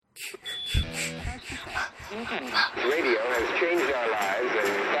Radio has changed our lives and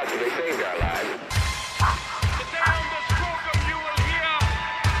possibly saved our lives. Today on this program you will hear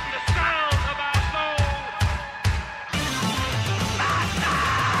the sound of our soul.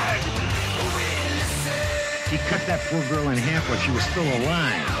 He cut that poor girl in half while she was still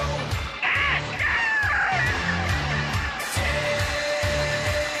alive.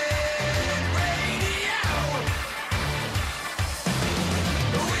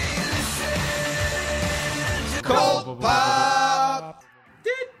 Cold Pop!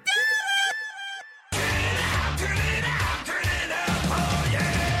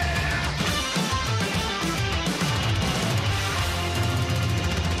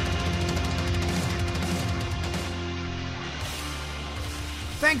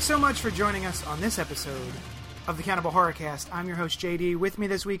 Thanks so much for joining us on this episode of the Cannibal Horrorcast. I'm your host, JD. With me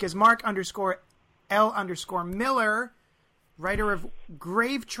this week is Mark_L_Miller, writer of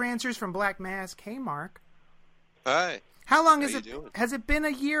Grave Trancers from Black Mask. Hey, Mark. Hi. How long has it been a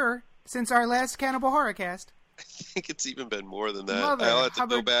year since our last Cannibal Horrorcast? I think it's even been more than that. I'll have to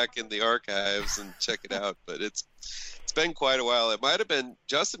go back in the archives and check it out, but it's been quite a while.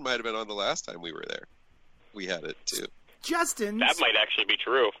 Justin might have been on the last time we were there. We had it too. Justin. That might actually be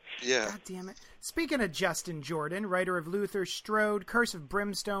true. Yeah. God damn it. Speaking of Justin Jordan, writer of Luther Strode, Curse of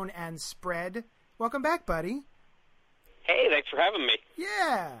Brimstone, and Spread. Welcome back, buddy. Hey, thanks for having me.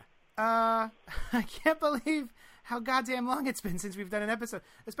 Yeah. I can't believe how goddamn long it's been since we've done an episode,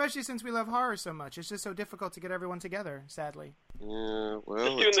 especially since we love horror so much. It's just so difficult to get everyone together, sadly. Yeah, well,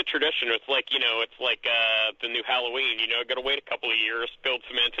 just doing the tradition. It's like, the new Halloween. Got to wait a couple of years, build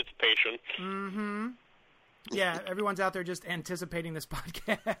some anticipation. Mm-hmm. Yeah, everyone's out there just anticipating this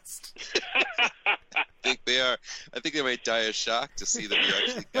podcast. I think they are. I think they might die of shock to see that we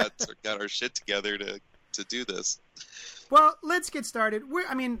actually got our shit together to do this. Well, let's get started.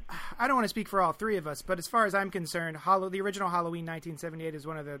 I don't want to speak for all three of us, but as far as I'm concerned, the original Halloween 1978 is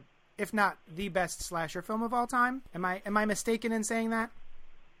one of the, if not the best slasher film of all time. Am I mistaken in saying that?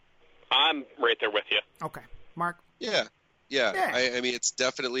 I'm right there with you. Okay. Mark? Yeah. I mean, it's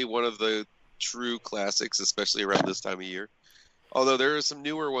definitely one of the true classics, especially around this time of year. Although there are some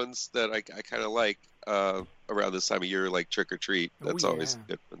newer ones that I kind of like around this time of year, like Trick or Treat. That's always a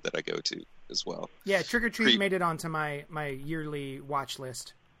good one that I go to as well. Yeah, Trick or Treat made it onto my yearly watch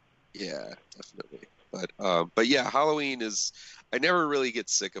list. Yeah, definitely. But yeah, Halloween is. I never really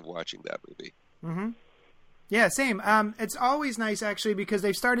get sick of watching that movie. Mm-hmm. Yeah, same. It's always nice actually because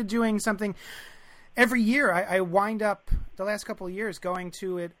they've started doing something. Every year, I wind up the last couple of years going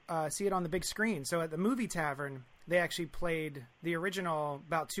to it, see it on the big screen. So at the Movie Tavern, they actually played the original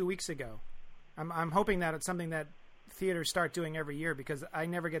about 2 weeks ago. I'm hoping that it's something that theaters start doing every year because I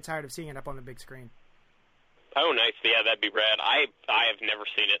never get tired of seeing it up on the big screen. Oh, nice. Yeah, that'd be rad. I have never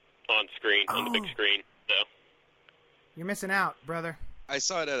seen it on the big screen. So you're missing out, brother. I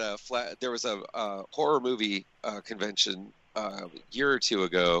saw it at there was a horror movie convention a year or two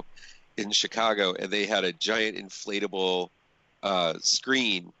ago in Chicago, and they had a giant inflatable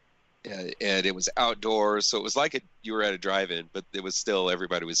screen, and it was outdoors, so it was like you were at a drive-in, but it was still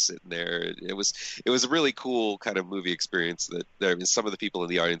everybody was sitting there. It was a really cool kind of movie experience that some of the people in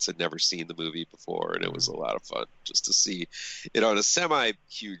the audience had never seen the movie before, and it was a lot of fun just to see it on a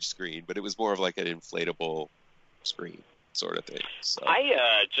semi-huge screen, but it was more of like an inflatable screen sort of thing. So.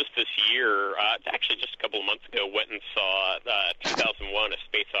 I just this year, actually just a couple of months ago, went and saw 2001: A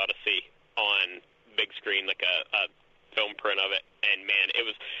Space Odyssey on big screen, like a film print of it, and man,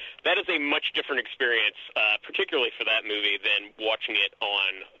 that is a much different experience, particularly for that movie, than watching it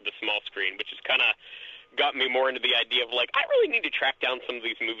on the small screen, which has kind of got me more into the idea of like I really need to track down some of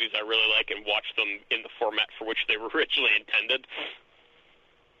these movies I really like and watch them in the format for which they were originally intended.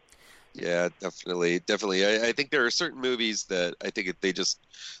 Yeah, definitely. I think there are certain movies that I think they just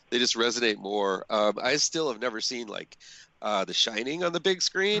resonate more. I still have never seen like The Shining on the big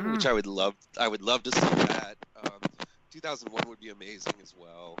screen, which I would love to see that. 2001 would be amazing as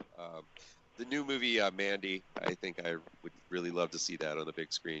well. The new movie Mandy, I think I would really love to see that on the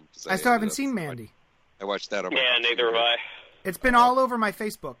big screen. I still haven't seen Mandy. I watched that on my computer. Neither have I. It's been all over my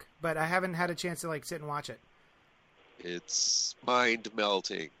Facebook, but I haven't had a chance to like sit and watch it. It's mind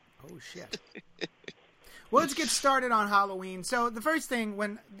melting. Oh, shit. Well, let's get started on Halloween. So the first thing,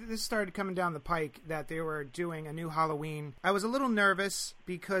 when this started coming down the pike, that they were doing a new Halloween, I was a little nervous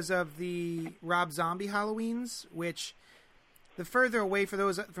because of the Rob Zombie Halloweens, which the further away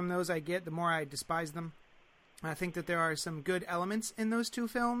from those I get, the more I despise them. I think that there are some good elements in those two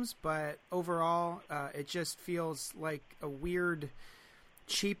films, but overall, it just feels like a weird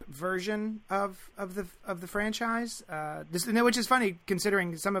cheap version of the franchise. Which is funny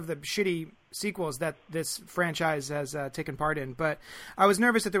considering some of the shitty sequels that this franchise has taken part in. But I was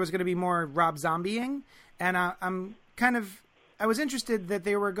nervous that there was going to be more Rob Zombieing, and I was interested that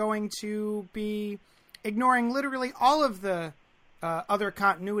they were going to be ignoring literally all of the other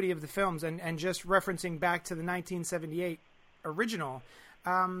continuity of the films and just referencing back to the 1978 original.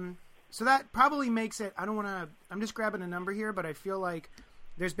 So that probably makes it, I'm just grabbing a number here, but I feel like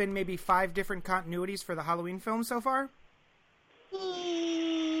there's been maybe 5 different continuities for the Halloween film so far.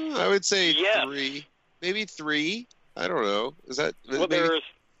 I would say 3. Maybe 3. I don't know. Is that... Well, maybe...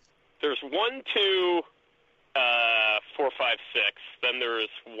 there's 1, 2, 4, 5, 6. Then there's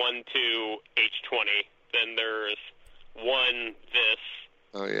 1, 2, H20. Then there's 1, this.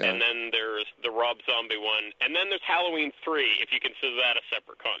 Oh, yeah. And then there's the Rob Zombie one. And then there's Halloween 3, if you consider that a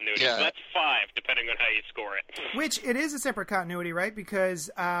separate continuity. Yeah. So that's 5, depending on how you score it. Which it is a separate continuity, right? Because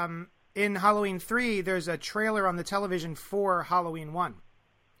in Halloween 3, there's a trailer on the television for Halloween 1.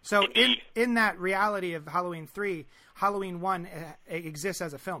 So in that reality of Halloween 3, Halloween 1 exists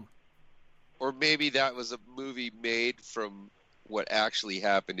as a film. Or maybe that was a movie made from what actually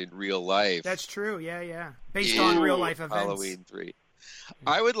happened in real life. That's true, yeah. Based on real life events. Halloween 3.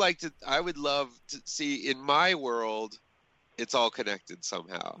 I would love to see, in my world, it's all connected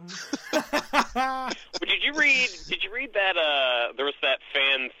somehow. But did you read that there was that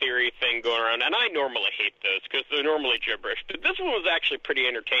fan theory thing going around, and I normally hate those because they're normally gibberish, but this one was actually pretty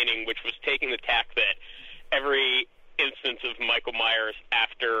entertaining, which was taking the tack that every instance of Michael Myers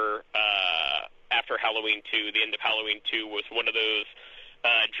after Halloween 2, the end of Halloween 2, was one of those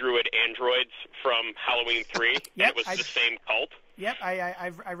druid androids from Halloween 3, and it was the same cult. Yep,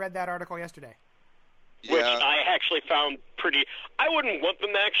 I read that article yesterday. Which I actually found pretty... I wouldn't want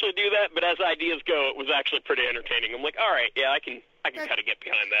them to actually do that, but as ideas go, it was actually pretty entertaining. I'm like, all right, yeah, I can kind of get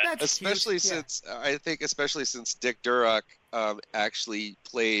behind that. Especially since Dick Durock actually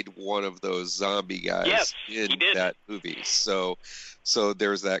played one of those zombie guys in that movie. So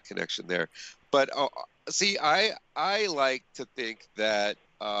there's that connection there. But see, I like to think that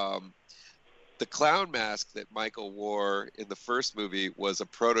the clown mask that Michael wore in the first movie was a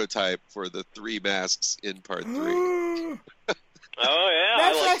prototype for the 3 masks in part 3. Oh, yeah.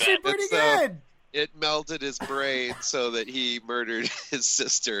 That's actually pretty good. It melted his brain so that he murdered his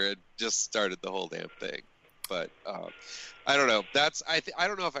sister and just started the whole damn thing. But I don't know. I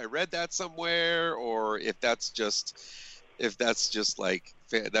don't know if I read that somewhere or if that's just like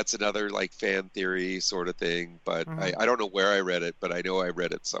that's another like fan theory sort of thing. But I don't know where I read it, but I know I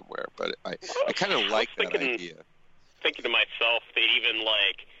read it somewhere. But I kind of like that idea. Thinking to myself that even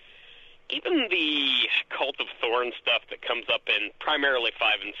the Cult of Thorn stuff that comes up in primarily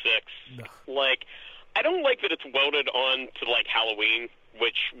 5 and 6, like I don't like that it's welded on to like Halloween,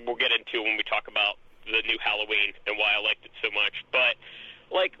 which we'll get into when we talk about the new Halloween and why I liked it so much. But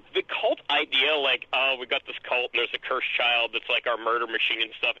like the cult idea, like, oh, we got this cult and there's a cursed child that's like our murder machine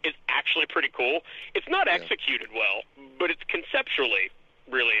and stuff, is actually pretty cool. It's not executed well, but it's conceptually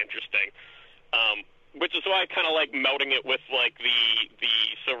really interesting. Which is why I kind of like melding it with like the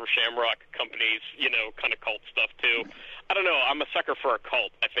Silver Shamrock Company's, kind of cult stuff too. I don't know. I'm a sucker for a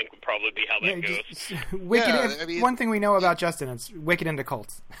cult. I think would probably be how that goes. One thing we know about Justin, it's wicked into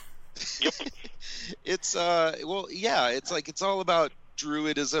cults. Yep. It's it's all about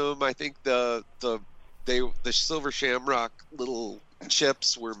Druidism. I think the Silver Shamrock little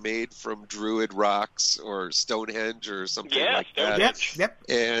chips were made from Druid rocks or Stonehenge or something like that. Yep.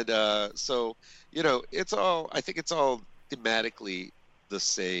 And so it's all. I think it's all thematically the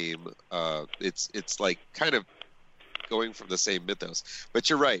same. It's like kind of going from the same mythos. But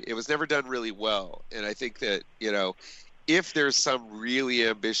you're right. It was never done really well. And I think that if there's some really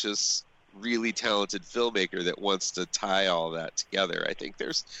ambitious, really talented filmmaker that wants to tie all that together, I think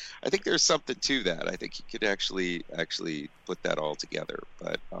there's something to that. I think he could actually put that all together,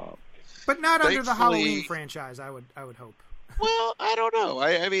 but not under the Halloween franchise. I would hope. Well, I don't know.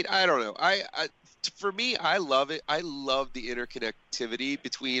 I mean, I don't know. For me, I love it. I love the interconnectivity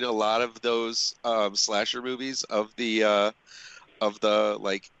between a lot of those slasher movies of the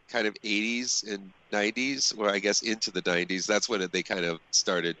like kind of 80s and 90s, or I guess into the 90s. That's when they kind of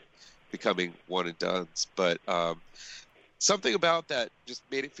started becoming one and dones. But something about that just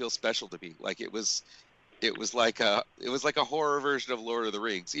made it feel special to me. Like it was like a horror version of Lord of the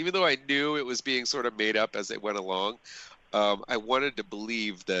Rings. Even though I knew it was being sort of made up as it went along, I wanted to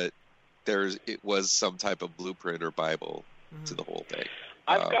believe that it was some type of blueprint or Bible to the whole thing.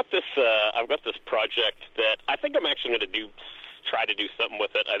 I've got this project that I think I'm actually going to try to do something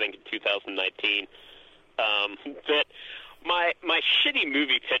with it. I think in 2019. That My shitty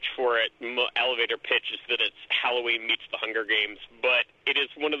movie pitch for it, elevator pitch, is that it's Halloween meets the Hunger Games, but it is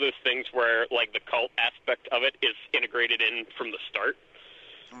one of those things where, like, the cult aspect of it is integrated in from the start,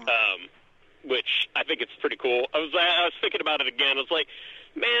 which I think it's pretty cool. I was thinking about it again. I was like,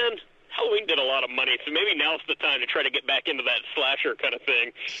 man, Halloween did a lot of money, so maybe now's the time to try to get back into that slasher kind of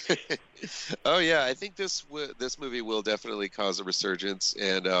thing. Oh yeah, I think this movie will definitely cause a resurgence,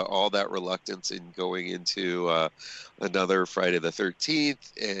 and all that reluctance in going into another Friday the 13th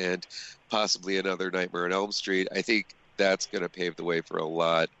and possibly another Nightmare on Elm Street. I think that's going to pave the way for a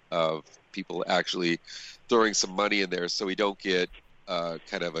lot of people actually throwing some money in there, so we don't get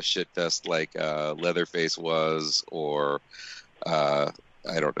kind of a shit fest like Leatherface was, or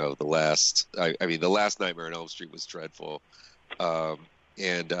I don't know, the last Nightmare on Elm Street was dreadful.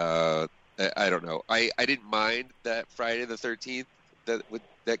 And I don't know. I didn't mind that Friday the 13th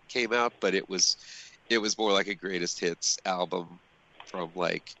that came out, but it was more like a greatest hits album from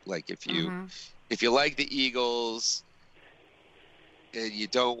like if you like the Eagles and you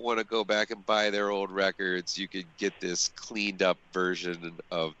don't want to go back and buy their old records, you could get this cleaned up version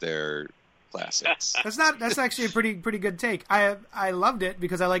of their classics. That's actually a pretty good take. I loved it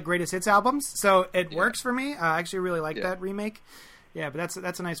because I like greatest hits albums, so it works for me. I actually really like that remake. Yeah, but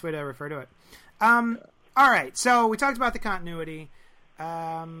that's a nice way to refer to it. All right, so we talked about the continuity.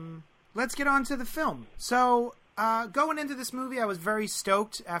 Let's get on to the film. So going into this movie, I was very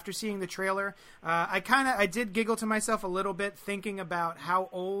stoked after seeing the trailer. I did giggle to myself a little bit thinking about how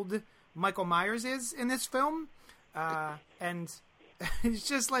old Michael Myers is in this film, and it's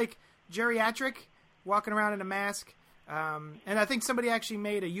just like geriatric, walking around in a mask. And I think somebody actually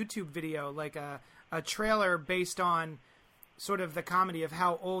made a YouTube video, like a trailer based on sort of the comedy of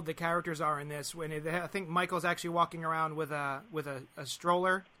how old the characters are in this. I think Michael's actually walking around with a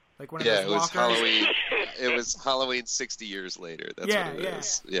stroller, like one of those walkers. Halloween. It was Halloween 60 years later. That's what it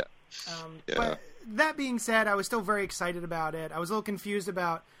is. Yeah. But that being said, I was still very excited about it. I was a little confused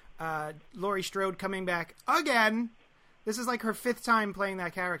about Laurie Strode coming back again. This is like her 5th time playing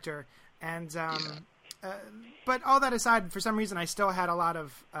that character. And but all that aside, for some reason, I still had a lot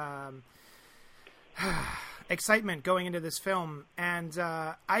of excitement going into this film, and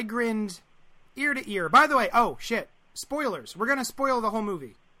I grinned ear to ear. By the way, oh shit, spoilers! We're gonna spoil the whole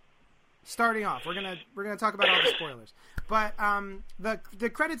movie. Starting off, we're gonna talk about all the spoilers. But the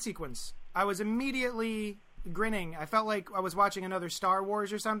credit sequence, I was immediately grinning. I felt like I was watching another Star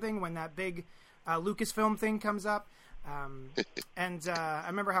Wars or something when that big Lucasfilm thing comes up. And I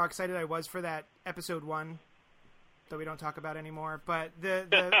remember how excited I was for that episode 1 that we don't talk about anymore. But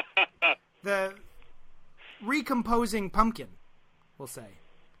the recomposing pumpkin, we'll say.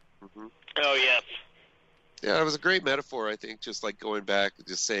 Mm-hmm. Oh, yes. Yeah, it was a great metaphor, I think, just like going back,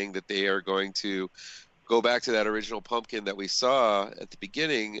 just saying that they are going to go back to that original pumpkin that we saw at the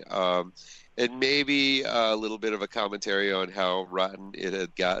beginning, and maybe a little bit of a commentary on how rotten it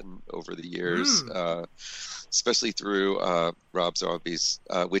had gotten over the years, especially through Rob Zombie's,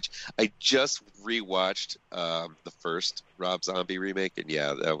 which I just rewatched the first Rob Zombie remake, and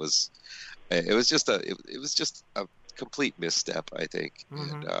yeah, it was just a complete misstep, I think.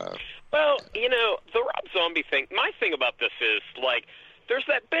 Mm-hmm. And, well, you know, the Rob Zombie thing, my thing about this is, like, there's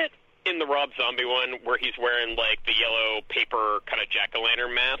that bit in the Rob Zombie one where he's wearing, like, the yellow paper kind of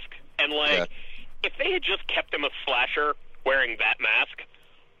jack-o'-lantern mask, and, like, if they had just kept him a slasher wearing that mask,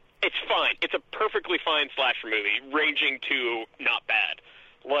 it's fine. It's a perfectly fine slasher movie, ranging to not bad.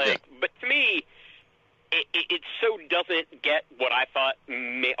 Like, but to me, it so doesn't get what I thought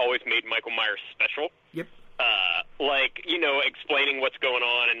always made Michael Myers special. Yep. Like, you know, explaining what's going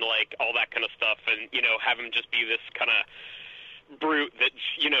on and, like, all that kind of stuff, and, you know, have him just be this kind of brute that,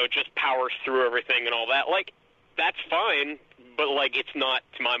 you know, just powers through everything and all that. Like, that's fine, but, like, it's not,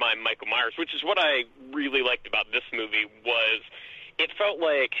 to my mind, Michael Myers, which is what I really liked about this movie was it felt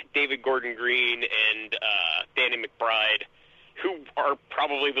like David Gordon Green and Danny McBride, who are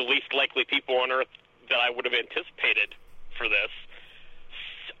probably the least likely people on Earth that I would have anticipated for this,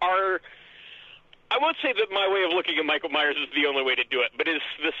 are... I won't say that my way of looking at Michael Myers is the only way to do it, but it's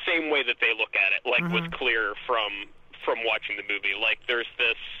the same way that they look at it, like, was clear from watching the movie. Like, there's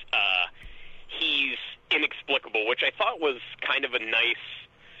this, he's inexplicable, which I thought was kind of a nice...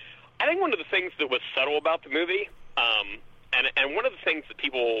 I think one of the things that was subtle about the movie, and one of the things that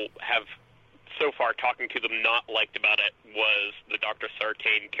people have so far talking to them not liked about it was the Dr.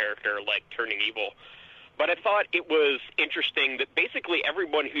 Sartain character, like, turning evil. But I thought it was interesting that basically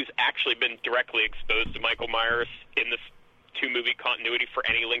everyone who's actually been directly exposed to Michael Myers in this 2-movie continuity for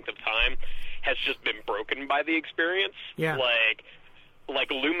any length of time has just been broken by the experience. Yeah. Like, like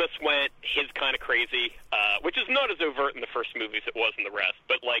Loomis went his kind of crazy, which is not as overt in the first movie as it was in the rest,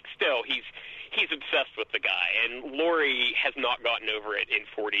 but like still he's obsessed with the guy, and Laurie has not gotten over it in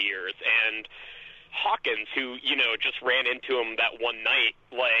 40 years. And Hawkins, who, you know, just ran into him that one night,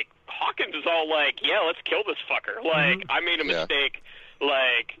 like, Hawkins is all like, yeah, let's kill this fucker. Like, I made a mistake.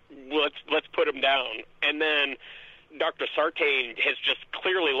 Like, let's put him down. And then Dr. Sartain has just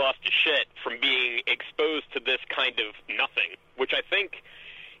clearly lost his shit from being exposed to this kind of nothing, which I think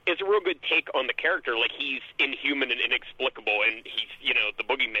is a real good take on the character. Like, he's inhuman and inexplicable, and he's, you know, the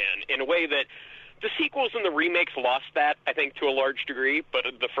boogeyman in a way that the sequels and the remakes lost that, I think, to a large degree, but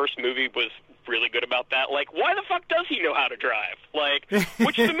the first movie was really good about that. Like, why the fuck does he know how to drive? Like,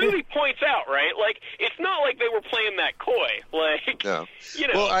 which the movie points out, right? Like, it's not like they were playing that coy. Like, no. You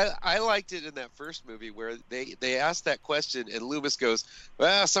know. Well, I liked it in that first movie where they asked that question and Loomis goes,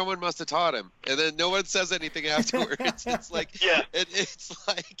 well, someone must have taught him. And then no one says anything afterwards. It's like, yeah. It's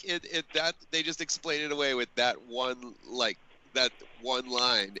like that they just explain it away with that one, like, that one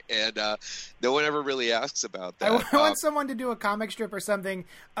line, and no one ever really asks about that. I want someone to do a comic strip or something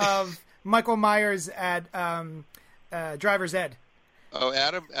of Michael Myers at Driver's Ed. Oh,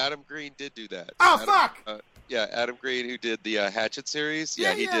 Adam Green did do that. Oh, fuck! Yeah, Adam Green, who did the Hatchet series.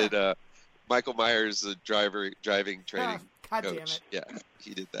 Yeah, he did Michael Myers, the driving training God coach. Damn it. Yeah,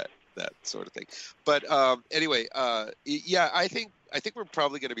 he did that sort of thing. But anyway, yeah, I think we're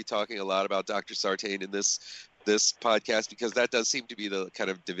probably going to be talking a lot about Dr. Sartain in this podcast, because that does seem to be the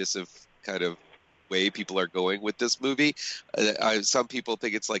kind of divisive kind of way people are going with this movie. Some people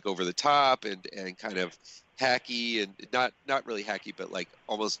think it's like over the top and kind of hacky, and not really hacky, but like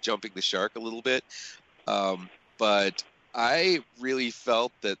almost jumping the shark a little bit. But I really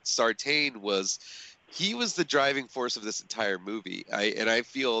felt that Sartain was the driving force of this entire movie. I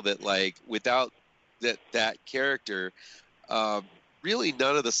feel that, like, without that character, really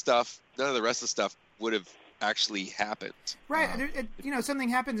none of the rest of the stuff would have actually happened. Right. Something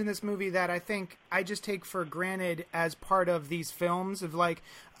happens in this movie that I think I just take for granted as part of these films of, like,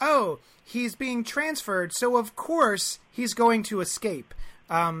 oh, he's being transferred, so of course he's going to escape.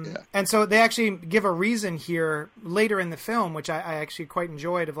 And so they actually give a reason here later in the film, which I actually quite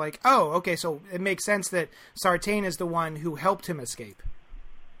enjoyed, of like, oh, okay, so it makes sense that Sartain is the one who helped him escape.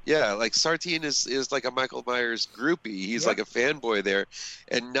 Yeah, like Sartain is like a Michael Myers groupie. He's like a fanboy there,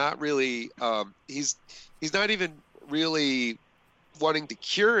 and not really. He's not even really wanting to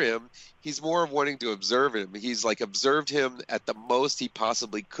cure him. He's more of wanting to observe him. He's like observed him at the most he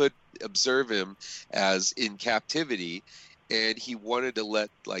possibly could observe him as in captivity, and he wanted to let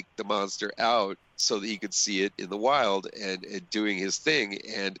like the monster out so that he could see it in the wild and doing his thing.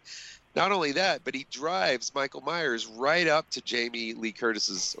 And not only that, but he drives Michael Myers right up to Jamie Lee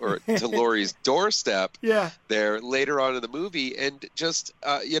Curtis's or to Laurie's doorstep there later on in the movie. And just,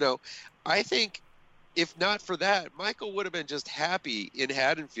 I think if not for that, Michael would have been just happy in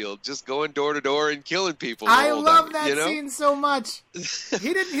Haddonfield, just going door to door and killing people. I love that scene so much.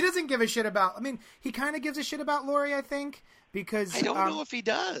 He doesn't give a shit about, he kind of gives a shit about Laurie, I think. Because I don't know if he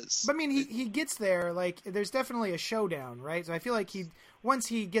does. But he gets there. Like, there's definitely a showdown, right? So I feel like once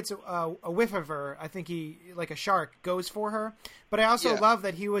he gets a whiff of her, I think he, like a shark, goes for her. But I also love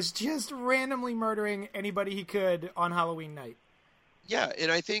that he was just randomly murdering anybody he could on Halloween night. Yeah, and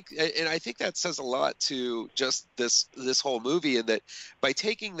I think that says a lot to just this whole movie, and that by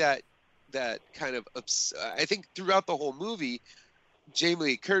taking that kind of, I think throughout the whole movie, Jamie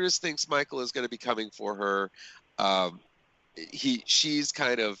Lee Curtis thinks Michael is going to be coming for her. She's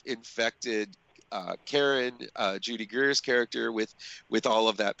kind of infected Karen, Judy Greer's character, with all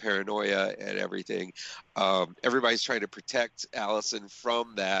of that paranoia and everything. Everybody's trying to protect Allison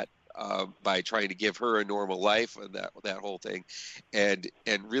from that by trying to give her a normal life and that whole thing, and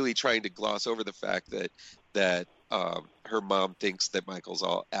really trying to gloss over the fact that her mom thinks that Michael's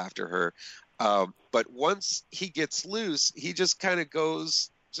all after her. But once he gets loose, he just kind of goes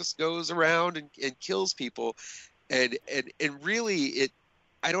around and kills people. And really,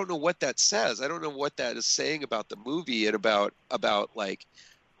 I don't know what that says. I don't know what that is saying about the movie and about like,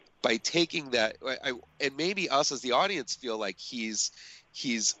 by taking that, and maybe us as the audience feel like he's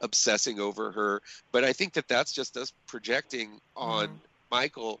obsessing over her, but I think that's just us projecting on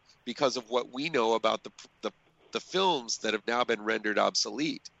Michael because of what we know about the films that have now been rendered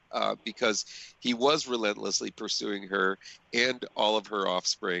obsolete. Because he was relentlessly pursuing her and all of her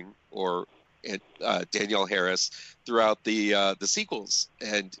offspring, and Danielle Harris, throughout the sequels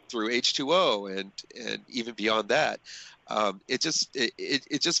and through H2O and even beyond that. It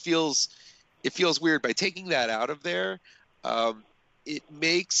just feels weird by taking that out of there. It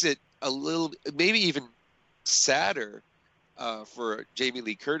makes it a little, maybe even sadder, for Jamie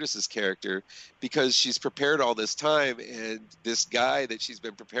Lee Curtis's character, because she's prepared all this time, and this guy that she's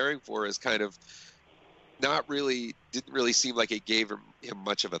been preparing for is kind of didn't really seem like it gave him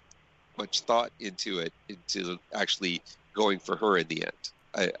much thought into actually going for her in the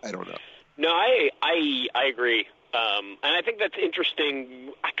end. I don't know. No, I agree. And I think that's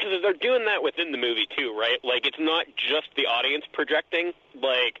interesting because they're doing that within the movie too, right? Like, it's not just the audience projecting.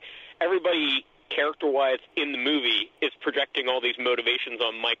 Like, everybody character-wise in the movie is projecting all these motivations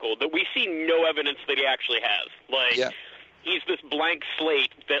on Michael that we see no evidence that he actually has. Like, Yeah. he's this blank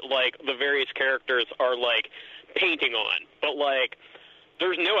slate that, like, the various characters are, like, painting on. But, like,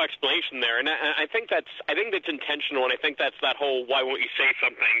 there's no explanation there. And I think that's intentional, and I think that's that whole why won't you say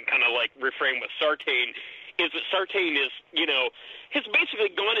something kind of, like, refrain with Sartain, is that Sartain is, has basically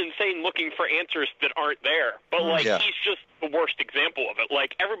gone insane looking for answers that aren't there. But, like, Yeah. he's just the worst example of it.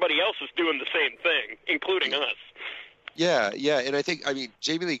 Like, everybody else is doing the same thing, including us. Yeah, and I think,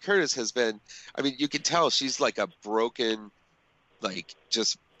 Jamie Lee Curtis has been, you can tell she's like a broken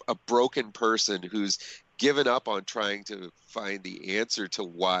person who's given up on trying to find the answer to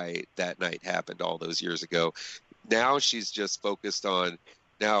why that night happened all those years ago. Now she's just focused on,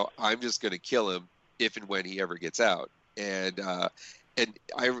 now I'm just going to kill him if and when he ever gets out. And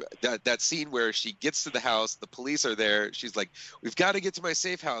that scene where she gets to the house, the police are there. She's like, "We've got to get to my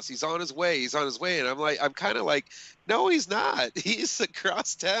safe house. He's on his way. And I'm kind of like, no, he's not. He's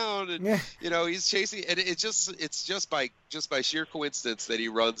across town, and he's chasing. And it's just by sheer coincidence that he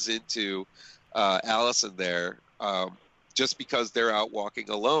runs into Allison there, just because they're out walking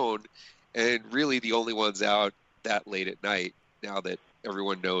alone, and really the only ones out that late at night. Now that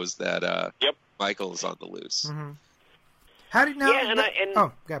everyone knows that Michael is on the loose. Mm-hmm. How did now? Yeah,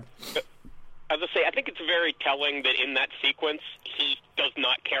 oh, God. As I say, I think it's very telling that in that sequence he does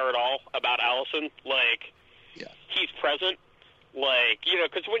not care at all about Allison. Like, he's present. Like,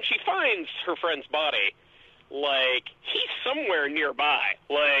 because when she finds her friend's body, like, he's somewhere nearby.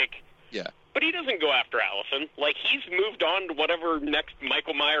 Like, but he doesn't go after Allison. Like, he's moved on to whatever next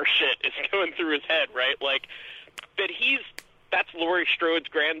Michael Myers shit is going through his head, right? Like, that's Laurie Strode's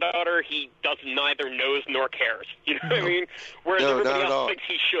granddaughter. He does neither knows nor cares. You know what I mean? Whereas everybody else thinks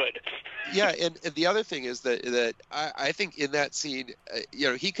he should. Yeah, and the other thing is that I think in that scene,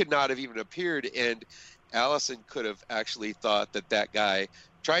 he could not have even appeared, and Allison could have actually thought that guy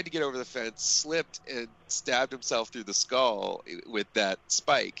tried to get over the fence, slipped, and stabbed himself through the skull with that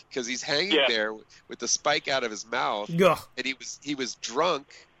spike, because he's hanging there with the spike out of his mouth, and he was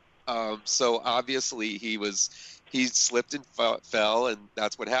drunk, so obviously he slipped and fell, and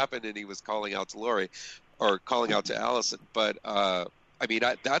that's what happened, and he was calling out to Laurie, or calling out to Allison. But,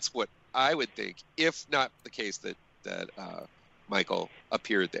 that's what I would think, if not the case that Michael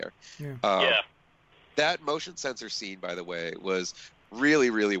appeared there. That motion sensor scene, by the way, was really,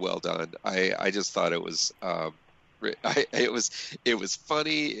 really well done. I just thought it was it was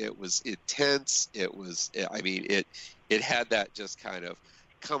funny, it was intense, it had that just kind of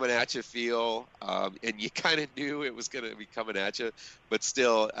coming at you feel, and you kind of knew it was going to be coming at you, but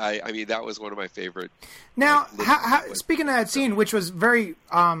still, that was one of my favorite. Now, speaking of that scene, which was very,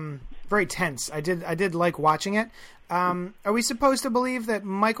 very tense, I did like watching it. Are we supposed to believe that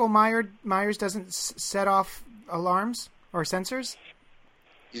Michael Myers doesn't set off alarms or sensors?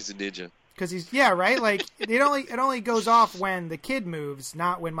 He's a ninja. Because right. Like it only goes off when the kid moves,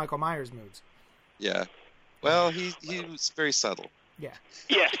 not when Michael Myers moves. Yeah. Well, he was very subtle. Yeah.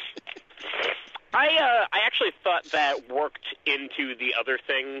 Yes. I actually thought that worked into the other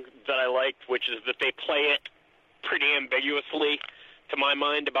thing that I liked, which is that they play it pretty ambiguously, to my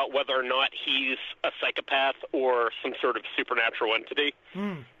mind, about whether or not he's a psychopath or some sort of supernatural entity.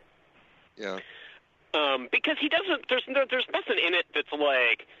 Yeah. Because he doesn't. There's nothing in it that's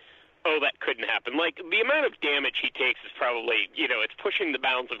like, oh, that couldn't happen. Like, the amount of damage he takes is probably, it's pushing the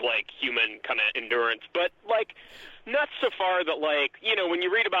bounds of, like, human kind of endurance. But, like, not so far that, like, when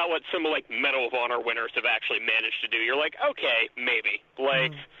you read about what some, like, Medal of Honor winners have actually managed to do, you're like, okay, maybe.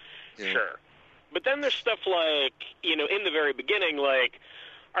 Like, sure. But then there's stuff like, in the very beginning, like,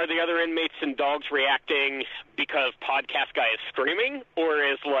 are the other inmates and dogs reacting because podcast guy is screaming? Or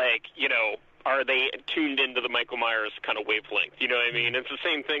is, like, are they tuned into the Michael Myers kind of wavelength? You know what I mean? It's the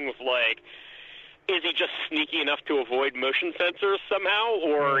same thing with, like, is he just sneaky enough to avoid motion sensors somehow?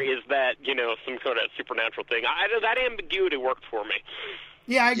 Or is that, some sort of supernatural thing? That ambiguity worked for me.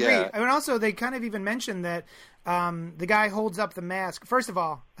 Yeah, I agree. Yeah. And also, they kind of even mentioned that the guy holds up the mask. First of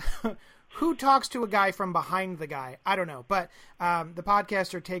all, who talks to a guy from behind the guy? I don't know. But the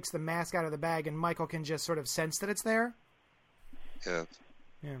podcaster takes the mask out of the bag, and Michael can just sort of sense that it's there. Yeah.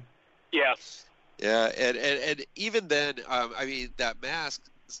 Yeah. Yeah. Yeah, and even then, I mean, that mask.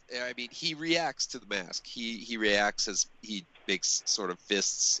 I mean, he reacts to the mask. He reacts as he makes sort of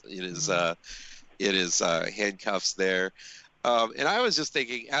fists in his handcuffs there. And I was just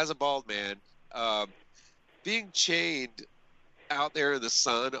thinking, as a bald man, being chained out there in the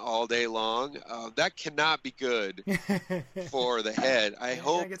sun all day long, that cannot be good for the head. I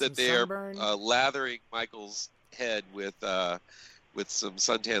hope that they're lathering Michael's head with some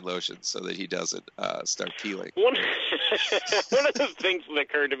suntan lotion so that he doesn't start peeling. One of the things that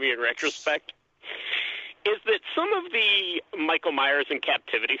occurred to me in retrospect is that some of the Michael Myers in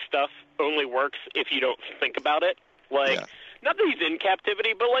captivity stuff only works if you don't think about it. Like, not that he's in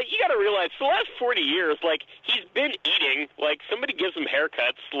captivity, but, like, you got to realize, for the last 40 years, like, he's been eating, like, somebody gives him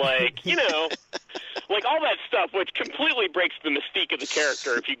haircuts, like, you know, like, all that stuff, which completely breaks the mystique of the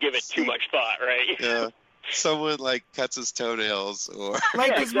character if you give it too much thought, right? Yeah. Someone, like, cuts his toenails, or...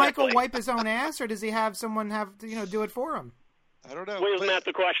 Like, does Michael wipe his own ass, or does he have someone do it for him? I don't know. Well, isn't that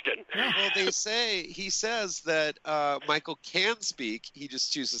the question? Well, he says that Michael can speak, he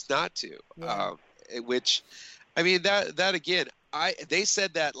just chooses not to. Yeah. Which, I mean, that again, they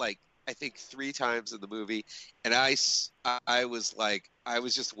said that, like, I think 3 times in the movie, and I was like, I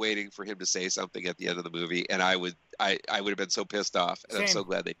was just waiting for him to say something at the end of the movie, and I would have been so pissed off, and Same. I'm so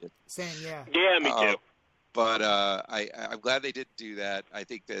glad they did. Same, yeah. Yeah, me too. But I'm glad they didn't do that. I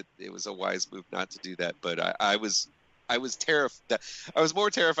think that it was a wise move not to do that. But I was terrified. I was more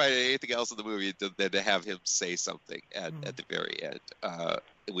terrified than anything else in the movie than to have him say something at the very end,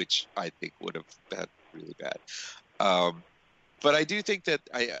 which I think would have been really bad. But I do think that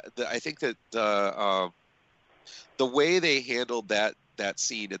I think that the way they handled that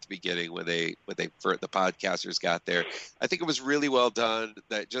scene at the beginning when the podcasters got there, I think it was really well done.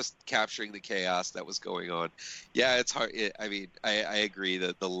 That just capturing the chaos that was going on. Yeah, it's hard. I mean, I agree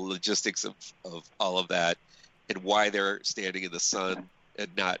that the logistics of all of that and why they're standing in the sun and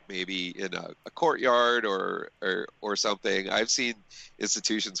not maybe in a courtyard or something. I've seen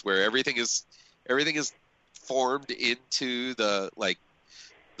institutions where everything is formed into the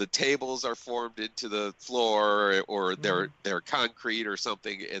tables are formed into the floor, or they're concrete or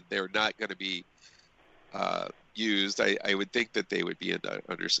something, and they're not going to be used. I would think that they would be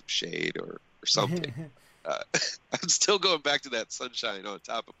under some shade or something. I'm still going back to that sunshine on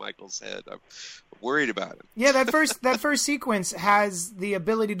top of Michael's head. I'm worried about him. Yeah, that first sequence has the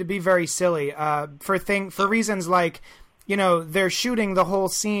ability to be very silly for reasons like, you know, they're shooting the whole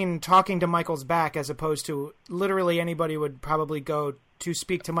scene talking to Michael's back, as opposed to literally anybody would probably go to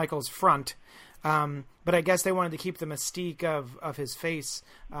speak to Michael's front. But I guess they wanted to keep the mystique of his face.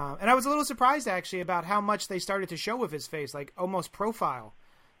 And I was a little surprised, actually, about how much they started to show of his face, like almost profile.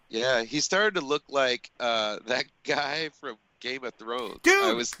 Yeah, he started to look like that guy from Game of Thrones.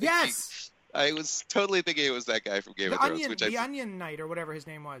 Dude, yes! I was totally thinking it was that guy from Game of Thrones. The Onion Knight, or whatever his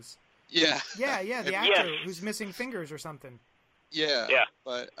name was. Yeah. Yeah, the actor who's missing fingers or something. Yeah.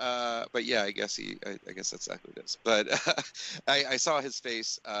 But yeah, I guess that's exactly what it is. But I saw his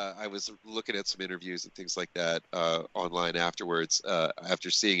face. I was looking at some interviews and things like that online afterwards, after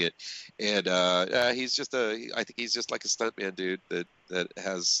seeing it, and he's just I think he's just like a stuntman dude that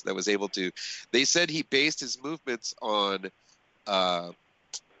was able to. They said he based his movements on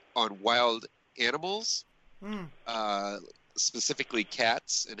wild animals. Specifically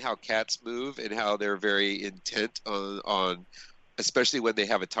cats, and how cats move, and how they're very intent on especially when they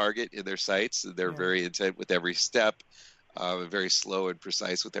have a target in their sights. They're very intent with every step, very slow and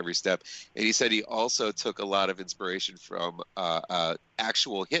precise with every step. And he said he also took a lot of inspiration from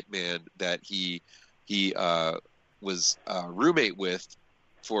actual hitman that he was roommate with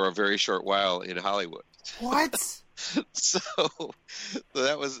for a very short while in Hollywood. What? So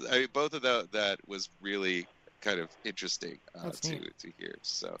that was, I mean, both of that was really kind of interesting to hear.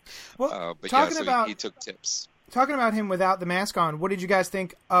 So, well, but talking so he took tips. Talking about him without the mask on, what did you guys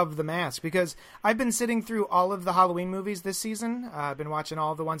think of the mask? Because I've been sitting through all of the Halloween movies this season. I've been watching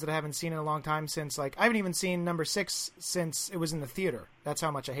all of the ones that I haven't seen in a long time since, like, I haven't even seen number 6 since it was in the theater. That's how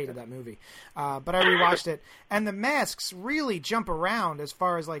much I hated that movie. But I rewatched it. And the masks really jump around as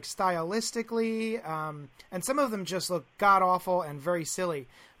far as, like, stylistically. And some of them just look god-awful and very silly.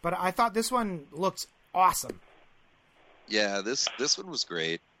 But I thought this one looked awesome. Yeah, this one was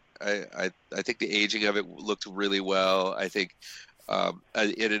great. I think the aging of it looked really well. I think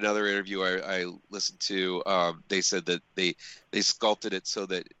in another interview I listened to, they said that they sculpted it so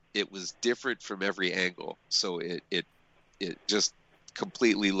that it was different from every angle. So it just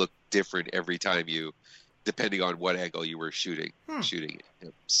completely looked different every time depending on what angle you were shooting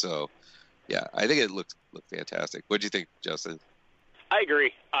it. So yeah, I think it looked fantastic. What do you think, Justin? I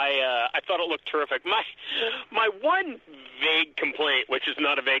agree. I thought it looked terrific. My one vague complaint, which is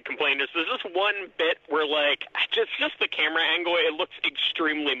not a vague complaint, is there's this one bit where like just the camera angle, it looks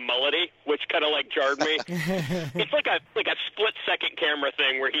extremely mullety, which kind of like jarred me. It's like a split second camera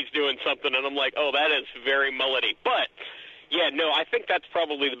thing where he's doing something, and I'm like, oh, that is very mullety. But yeah, no, I think that's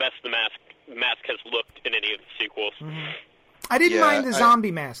probably the best the mask has looked in any of the sequels. Mm-hmm. I didn't mind the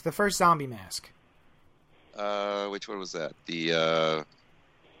zombie mask, the first zombie mask. Which one was that? The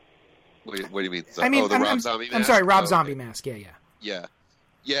what do you mean? The Rob Zombie mask. I'm sorry, Rob Zombie okay. mask. Yeah.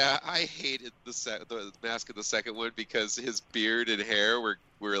 Yeah. I hated the mask of the second one because his beard and hair were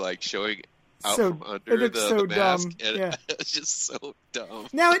like showing out from under the mask, and it's just so dumb.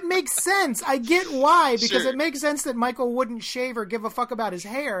 Now it makes sense. I get why, because it makes sense that Michael wouldn't shave or give a fuck about his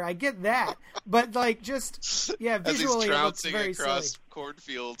hair. I get that, but like visually it looks very across silly.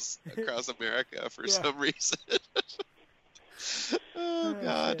 Cornfields across America for some reason. Oh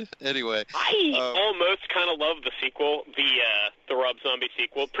God. Again, I almost kind of love the sequel, the Rob Zombie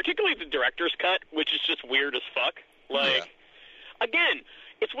sequel, particularly the director's cut, which is just weird as fuck. Again,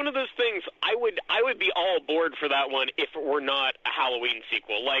 it's one of those things. I would be all aboard for that one if it were not a Halloween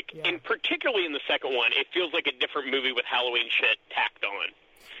sequel. And particularly in the second one, it feels like a different movie with Halloween shit tacked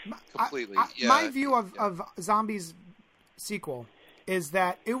on. Completely. My view of Zombies sequel is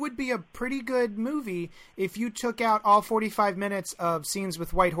that it would be a pretty good movie if you took out all 45 minutes of scenes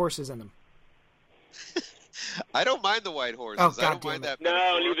with white horses in them. I don't mind the white horses. Oh, God, I don't mind that.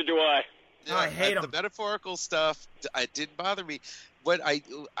 No, neither do I. Yeah, I hate them. The metaphorical stuff, it didn't bother me. But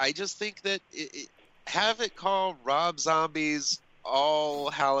I just think that have it called Rob Zombie's All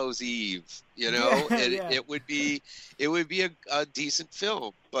Hallows Eve, it would be a decent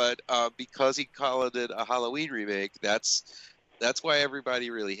film. But because he called it a Halloween remake, that's why everybody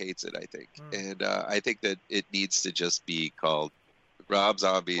really hates it, I think. And I think that it needs to just be called Rob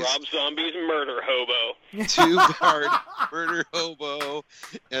Zombie's Murder Hobo. Two-part murder hobo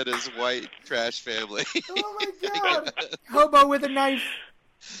and his white trash family. Oh my God! Hobo with a knife.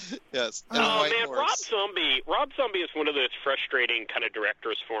 Yes. Oh man, Rob Zombie is one of those frustrating kind of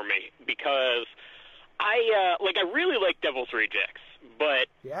directors for me because I really like Devil's Rejects, but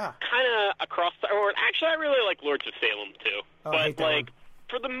kind of across I really like Lords of Salem too. But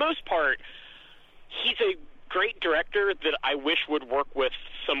for the most part, he's a great director that I wish would work with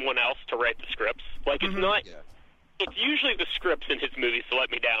someone else to write the scripts. It's not. Yeah. It's usually the scripts in his movies that let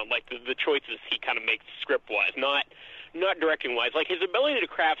me down. The choices he kind of makes script wise, not directing wise. His ability to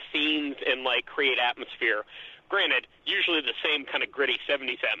craft scenes and create atmosphere. Granted, usually the same kind of gritty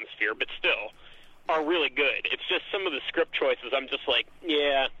 70s atmosphere, but still are really good. It's just some of the script choices. I'm just like,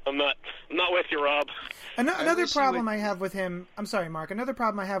 yeah, I'm not with you, Rob. Another problem I have with him, I'm sorry, Mark, another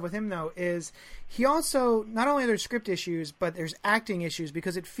problem I have with him, though, is he also, not only are there script issues, but there's acting issues,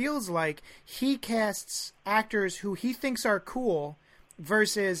 because it feels like he casts actors who he thinks are cool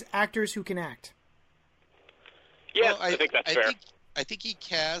versus actors who can act. Yeah, I think that's fair. I think he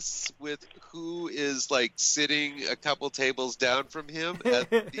casts with who is sitting a couple tables down from him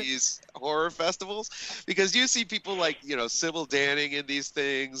at these horror festivals, because you see people Sybil Danning in these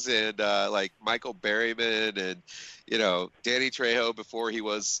things, and Michael Berryman, and Danny Trejo before he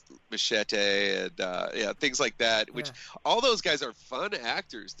was Machete, and things like that. Which all those guys are fun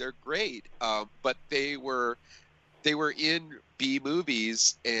actors. They're great, but they were in B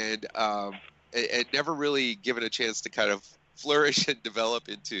movies and never really given a chance to kind of flourish and develop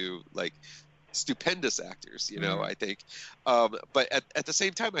into stupendous actors, I think. But at the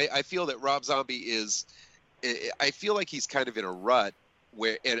same time, I feel that Rob Zombie I feel like he's kind of in a rut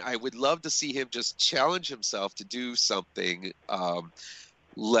and I would love to see him just challenge himself to do something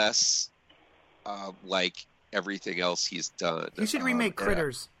less like everything else he's done. You should remake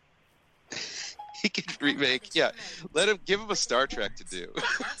Critters. He can remake, give him a Star Trek to do.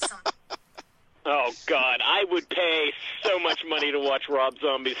 Oh, God, I would pay so much money to watch Rob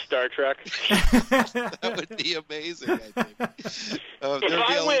Zombie's Star Trek. That would be amazing, I think.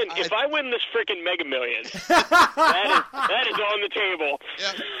 If I win this frickin' Mega Millions, that is on the table.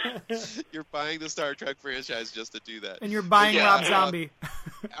 Yeah. You're buying the Star Trek franchise just to do that. And you're buying Rob Zombie.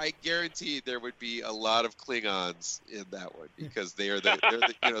 I guarantee there would be a lot of Klingons in that one, because they're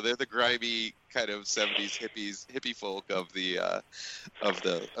the grimy kind of 70s hippie folk of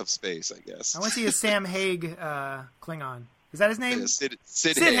space, I guess. I want to see a Sam Haig Klingon. Is that his name? Sid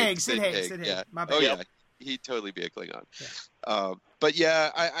Haig. Yeah. My bad. Oh yeah, he'd totally be a Klingon. Yeah. But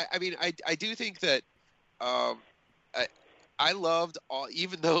yeah, I mean, I do think that I loved all,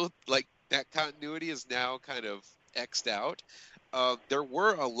 even though that continuity is now kind of X'd out. There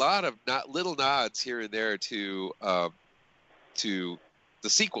were a lot of little nods here and there to to the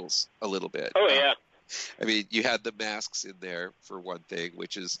sequels a little bit. Oh yeah. I mean, you had the masks in there for one thing,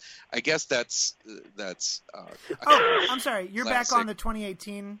 which is, I guess that's. Oh, I'm sorry. You're back classic. on the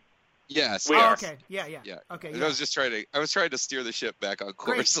 2018. Yes. We Oh, are. okay. Yeah. Okay. And Yeah. I was trying to steer the ship back on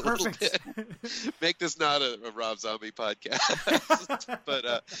course Great, a little bit. Make this not a Rob Zombie podcast,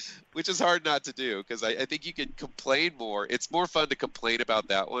 but which is hard not to do because I think you can complain more. It's more fun to complain about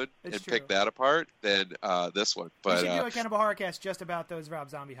that one It's and true. pick that apart than this one. We But should do a Cannibal Horrorcast just about those Rob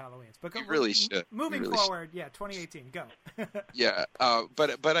Zombie Halloweens. But You really should. Moving You really forward, yeah, 2018, go. yeah,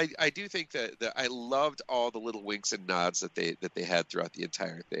 but I do think that I loved all the little winks and nods that they had throughout the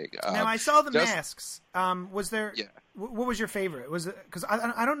entire thing. Now I saw the just- masks. Was there? Yeah. What was your favorite? Was it because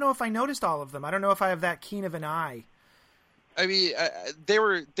I don't know if I noticed all of them. I don't know if I have that keen of an eye. I mean, there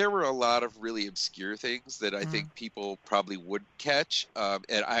were a lot of really obscure things that I Mm-hmm. think people probably wouldn't catch,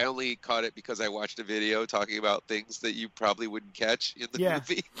 and I only caught it because I watched a video talking about things that you probably wouldn't catch in the Yeah.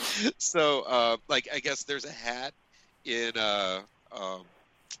 movie. So, like, I guess there's a hat in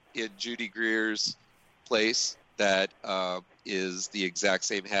Judy Greer's place that is the exact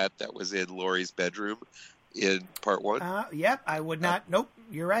same hat that was in Laurie's bedroom in part one. Yep, I would not. Nope,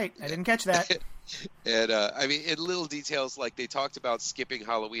 you're right. I didn't catch that. And I mean, in little details, like they talked about skipping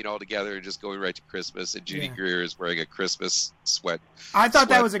Halloween altogether and just going right to Christmas. And Judy Yeah. Greer is wearing a Christmas sweat. I thought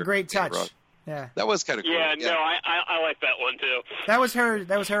that was a sweater great and touch. rug. Yeah, That was kind of cool. Yeah, no, I like that one too. that was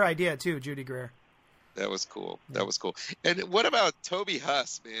her idea too, Judy Greer. That was cool. That was cool. And what about Toby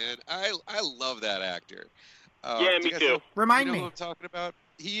Huss, man? I love that actor. Yeah, do me you guys too. know- Remind you know me. who I'm talking about?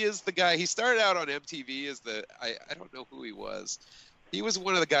 He is the guy. He started out on MTV as I don't know who he was. He was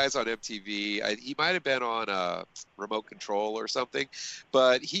one of the guys on MTV. He might have been on Remote Control or something,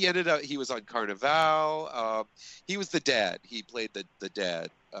 but he was on Carnival. He was the dad. He played the dad.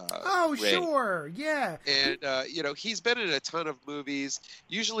 Oh, Ray. sure, yeah. And he's been in a ton of movies.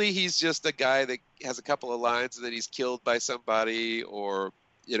 Usually, he's just a guy that has a couple of lines and then he's killed by somebody, or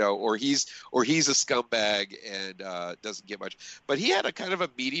he's a scumbag and doesn't get much. But he had a kind of a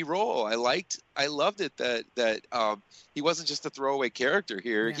meaty role. I loved it that he wasn't just a throwaway character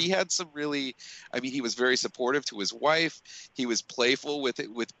here. Yeah. He had some really, I mean, he was very supportive to his wife. He was playful with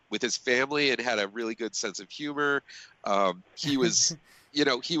his family and had a really good sense of humor. He was.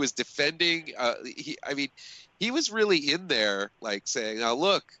 He was defending. He was really in there, like saying, "Now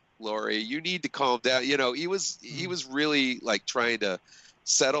look, Laurie, you need to calm down." He was really like trying to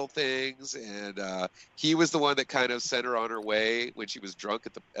settle things, and he was the one that kind of sent her on her way when she was drunk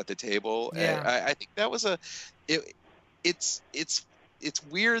at the table. Yeah. And I think that was it's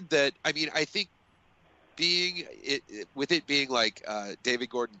weird that I think with it being like David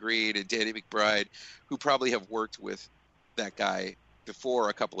Gordon Green and Danny McBride, who probably have worked with that guy before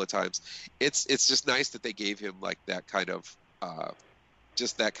a couple of times, it's just nice that they gave him like that kind of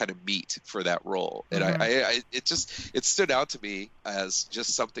just that kind of meat for that role. And Mhm. it stood out to me as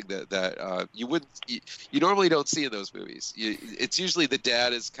just something that you normally don't see in those movies. It's usually the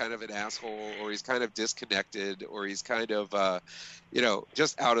dad is kind of an asshole, or he's kind of disconnected, or he's kind of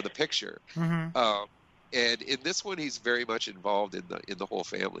just out of the picture. Mm-hmm. And in this one, he's very much involved in the whole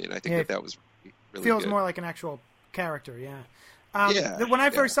family, and I think Yeah, that was really Feels good. more like an actual character, yeah. Yeah, When I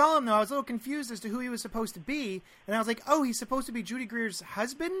first saw him, though, I was a little confused as to who he was supposed to be, and I was like, "Oh, he's supposed to be Judy Greer's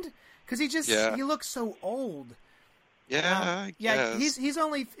husband," because he looks so old. Yeah, Yeah, yes.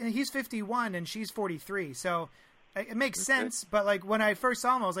 he's 51 and she's 43, so it makes sense. But like when I first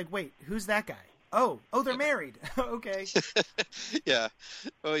saw him, I was like, "Wait, who's that guy?" Oh, they're married. Okay. Yeah.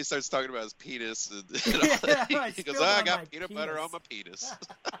 Oh, he starts talking about his penis. And Yeah, I he goes, spilled I on got my peanut butter penis." on my penis.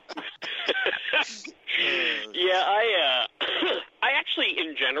 Yeah, I actually,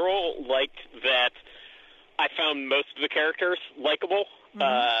 in general, liked that I found most of the characters likable.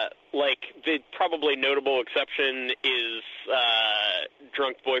 Like, the probably notable exception is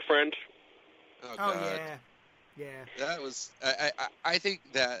Drunk Boyfriend. Oh, Oh God. yeah. That was, I think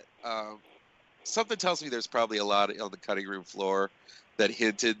that something tells me there's probably a lot on the cutting room floor that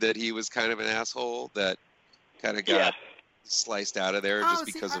hinted that he was kind of an asshole that kind of got sliced out of there just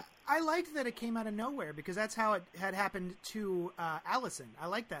because of. I liked that it came out of nowhere because that's how it had happened to Allison. I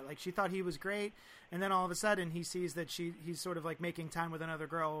like that. Like, she thought he was great, and then all of a sudden he sees that he's sort of like making time with another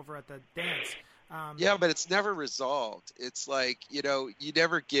girl over at the dance. Yeah, but it's never resolved. It's like, you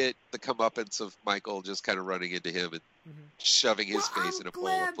never get the comeuppance of Michael just kind of running into him and shoving his face in a bowl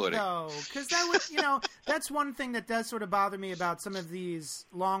of pudding. Because that was, that's one thing that does sort of bother me about some of these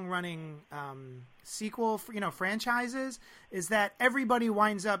long-running sequel, franchises, is that everybody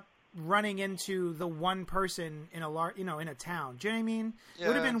winds up running into the one person in a in a town. Do you know what I mean? It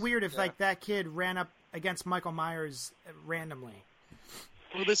would have been weird if like that kid ran up against Michael Myers randomly.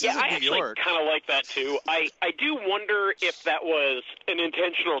 Well, this Yeah, isn't I New actually York. kind of like that too. I do wonder if that was an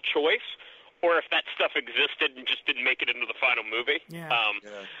intentional choice, or if that stuff existed and just didn't make it into the final movie. Yeah. Yeah.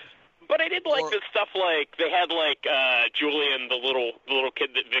 But I did like Or- this stuff. Like they had like Julian, the little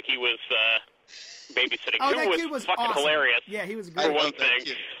kid that Vicky was babysitting, Oh, who that was kid was fucking awesome. hilarious. Yeah, he was I great. For one love that thing.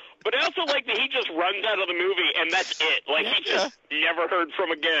 kid. But I also like that he just runs out of the movie and that's it. Like he just never heard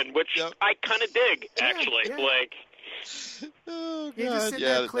from again, which Yep. I kind of dig Yeah, actually. yeah. Like Oh, He just God, sitting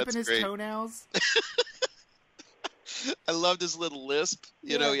yeah, there clipping his that's great. toenails. I loved his little lisp.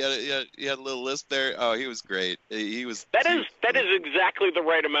 You know, he had a little lisp there. Oh, he was great. He was. that is exactly the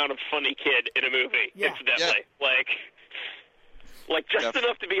right amount of funny kid in a movie. Yeah. Incidentally, like just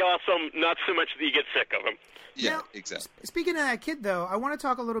enough to be awesome, not so much that you get sick of him. Yeah, Now, exactly. Speaking of that kid, though, I want to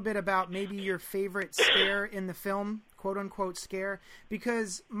talk a little bit about maybe your favorite scare in the film, quote-unquote scare,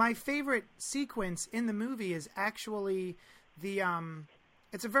 because my favorite sequence in the movie is actually the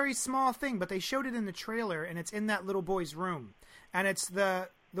it's a very small thing, but they showed it in the trailer, and it's in that little boy's room. And it's the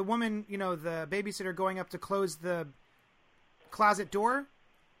woman, you know, the babysitter going up to close the closet door,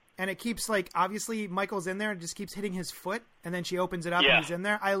 and it keeps, like, obviously Michael's in there and just keeps hitting his foot, and then she opens it up Yeah. and he's in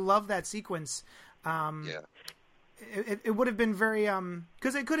there. I love that sequence. Yeah. It would have been very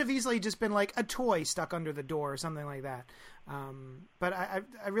because it could have easily just been like a toy stuck under the door or something like that. But I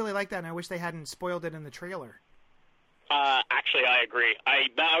really like that, and I wish they hadn't spoiled it in the trailer. Actually, I agree. I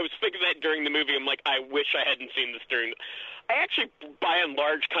was thinking that during the movie. I'm like, I wish I hadn't seen this during. I actually, by and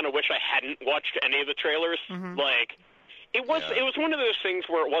large, kind of wish I hadn't watched any of the trailers. Like, it was one of those things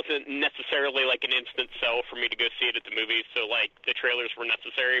where it wasn't necessarily like an instant sell for me to go see it at the movies. So like the trailers were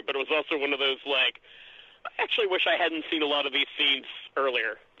necessary, but it was also one of those like, I actually wish I hadn't seen a lot of these scenes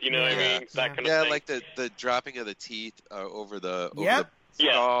earlier. You know what I mean? That kind of Yeah, thing. like the dropping of the teeth over the Yep.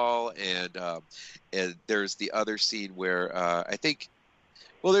 skull, and there's the other scene where I think.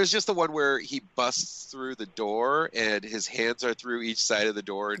 Well, there's just the one where he busts through the door and his hands are through each side of the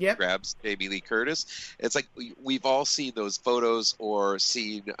door and grabs Jamie Lee Curtis. It's like we've all seen those photos or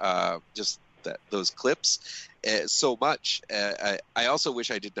seen just those clips so much. I also wish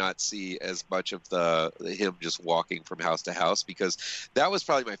I did not see as much of him just walking from house to house, because that was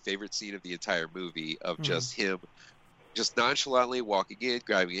probably my favorite scene of the entire movie, of just him just nonchalantly walking in,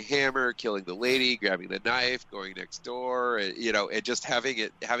 grabbing a hammer, killing the lady, grabbing the knife, going next door, and just having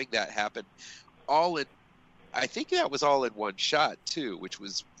that happen all in. I think that was all in one shot too, which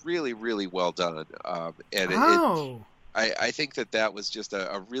was really, really well done. I think that was just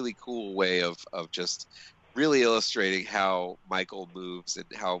a really cool way of just really illustrating how Michael moves and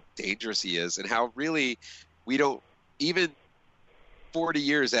how dangerous he is, and how really we don't, even 40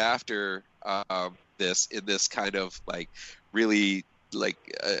 years after this, in this kind of like really like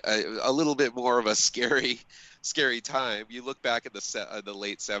a little bit more of a scary time, you look back at the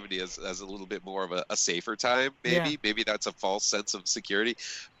late 70s as a little bit more of a safer time. Maybe that's a false sense of security,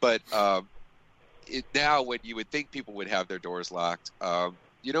 but now when you would think people would have their doors locked,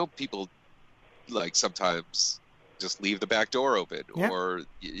 people like sometimes just leave the back door open, or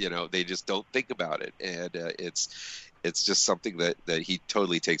they just don't think about it, and it's just something that he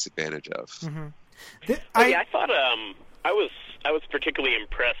totally takes advantage of. I thought I was particularly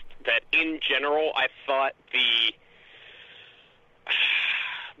impressed that in general I thought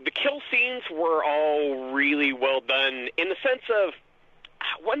the kill scenes were all really well done, in the sense of,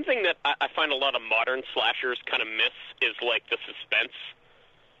 one thing that I find a lot of modern slashers kind of miss is like the suspense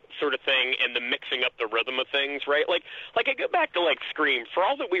sort of thing and the mixing up the rhythm of things, right? Like I go back to like Scream. For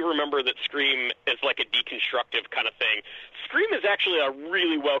all that we remember that Scream is like a deconstructive kind of thing, Scream is actually a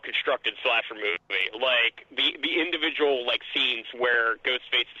really well constructed slasher movie. Like the individual like scenes where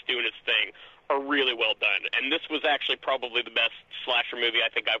Ghostface is doing his thing are really well done, and this was actually probably the best slasher movie I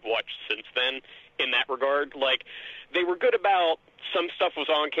think I've watched since then in that regard. Like, they were good about, some stuff was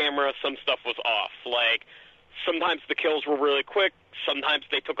on camera, some stuff was off. Like, sometimes the kills were really quick, sometimes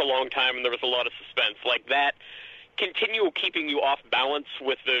they took a long time and there was a lot of suspense. Like, that continual keeping you off balance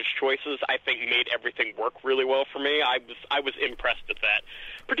with those choices, I think, made everything work really well for me. I was impressed at that,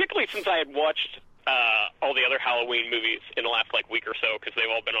 particularly since I had watched all the other Halloween movies in the last like week or so, because they've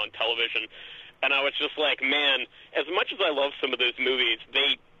all been on television, and I was just like, man, as much as I love some of those movies,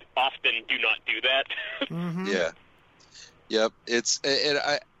 they often do not do that. Yeah. Yep.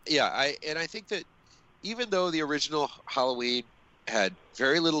 I think that even though the original Halloween had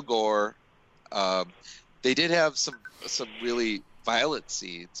very little gore, they did have some really violent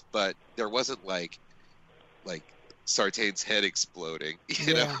scenes, but there wasn't like Sartain's head exploding,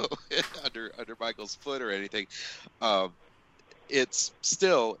 you know, under Michael's foot or anything. It's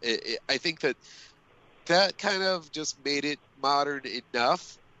still, I think that that kind of just made it modern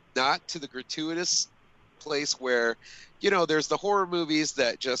enough, not to the gratuitous place where, there's the horror movies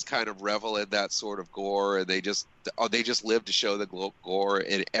that just kind of revel in that sort of gore, and they just live to show the gore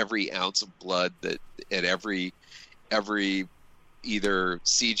and every ounce of blood and every either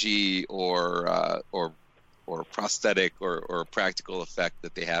CG or prosthetic or practical effect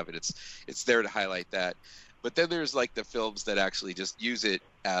that they have, and it's there to highlight that. But then there's like the films that actually just use it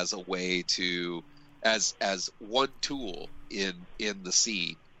as a way to as one tool in the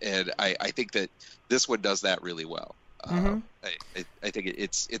scene, and I think that this one does that really well. Mm-hmm. I think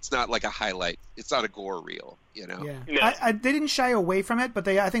it's not like a highlight. It's not a gore reel, Yeah, No. they didn't shy away from it, but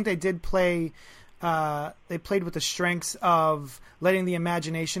I think they did play. They played with the strengths of letting the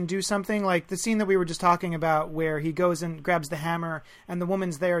imagination do something, like the scene that we were just talking about, where he goes and grabs the hammer, and the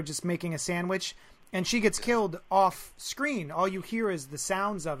woman's there just making a sandwich, and she gets killed off screen. All you hear is the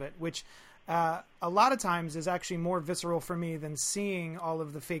sounds of it, which a lot of times is actually more visceral for me than seeing all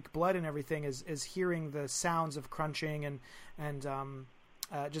of the fake blood and everything. Is hearing the sounds of crunching and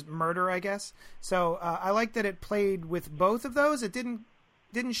just murder, I guess. So I like that it played with both of those. It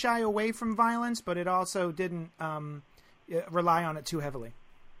didn't shy away from violence, but it also didn't rely on it too heavily.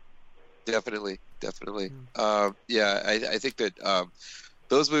 Definitely. I think that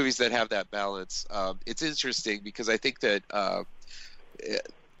those movies that have that balance, it's interesting because I think that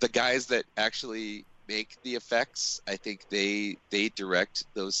the guys that actually make the effects, I think they direct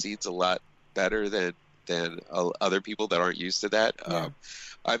those scenes a lot better than other people that aren't used to that. Yeah.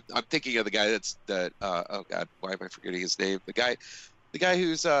 I'm thinking of the guy oh God, why am I forgetting his name? The guy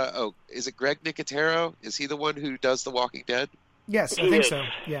who's is it Greg Nicotero? Is he the one who does The Walking Dead? Yes, I think so.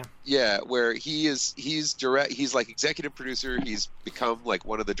 Yeah. Yeah, where he's like executive producer. He's become like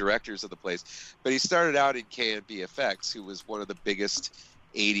one of the directors of the place. But he started out in K&B Effects, who was one of the biggest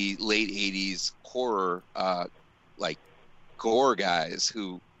late 80s horror like gore guys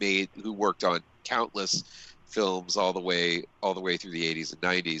who worked on countless films all the way through the 80s and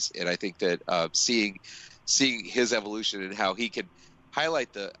 90s. And I think that seeing his evolution and how he can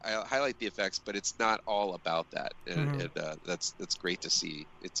highlight the effects, but it's not all about that, and that's great to see.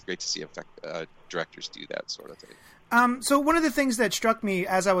 It's great to see directors do that sort of thing. So one of the things that struck me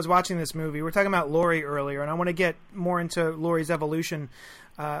as I was watching this movie, we were talking about Laurie earlier, and I want to get more into Laurie's evolution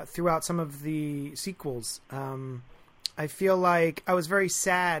throughout some of the sequels. I feel like I was very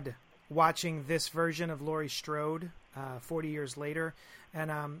sad watching this version of Laurie Strode 40 years later.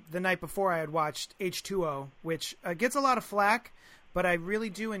 And the night before I had watched H2O, which gets a lot of flack, but I really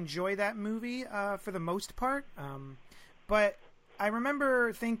do enjoy that movie for the most part. But I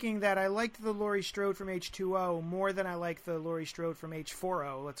remember thinking that I liked the Laurie Strode from H2O more than I liked the Laurie Strode from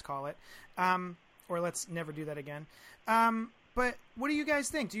H4O, let's call it. Or let's never do that again. But what do you guys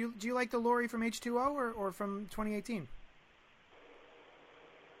think? Do you like the Laurie from H2O or from 2018?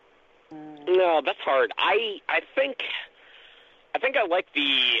 No, that's hard. I think I like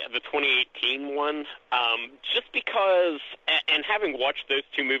the 2018 one, just because, and having watched those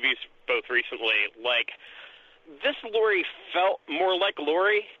two movies both recently, like, this Laurie felt more like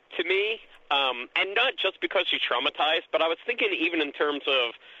Laurie to me, and not just because she's traumatized, but I was thinking even in terms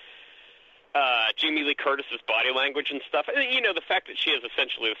of Jamie Lee Curtis's body language and stuff. You know, the fact that she has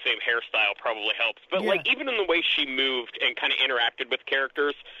essentially the same hairstyle probably helps, but like even in the way she moved and kind of interacted with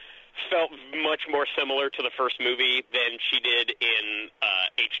characters, felt much more similar to the first movie than she did in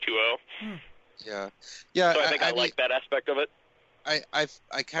H2O. Yeah. So I think I like that aspect of it.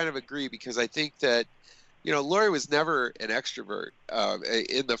 I kind of agree, because I think that, you know, Laurie was never an extrovert.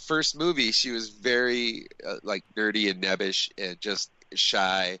 In the first movie, she was very like nerdy and nebbish and just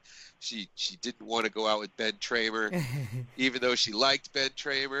shy. She didn't want to go out with Ben Tramer, even though she liked Ben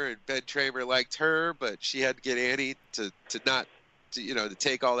Tramer and Ben Tramer liked her, but she had to get Annie to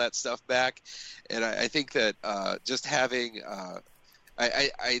take all that stuff back. And I think that just having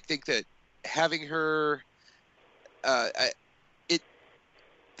I think that having her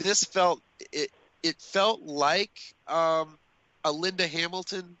it felt like a Linda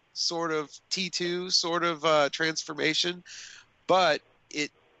Hamilton sort of T2 sort of transformation, but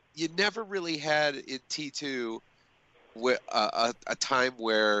you never really had in T2 a time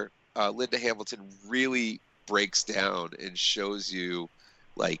where Linda Hamilton really breaks down and shows you,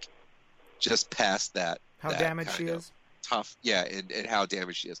 like, just past that how damaged she is. Tough, yeah, and how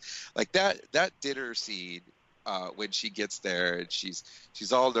damaged she is. Like that dinner scene when she gets there and she's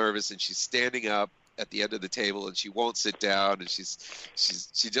all nervous and she's standing up at the end of the table and she won't sit down and she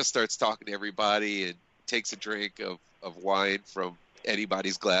just starts talking to everybody and takes a drink of wine from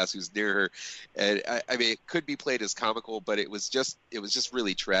anybody's glass who's near her. And I mean, it could be played as comical, but it was just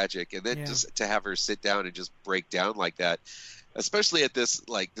really tragic. And then just to have her sit down and just break down like that, especially at this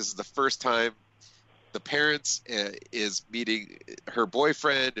is the first time the parents is meeting her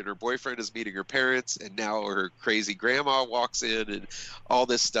boyfriend, and her boyfriend is meeting her parents, and now her crazy grandma walks in, and all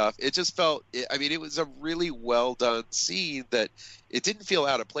this stuff. It just felt, it was a really well done scene that it didn't feel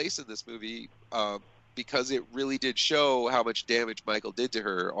out of place in this movie, because it really did show how much damage Michael did to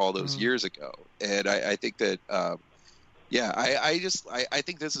her all those years ago. And I think that, I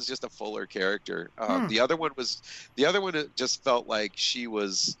think this is just a fuller character. The other one it just felt like she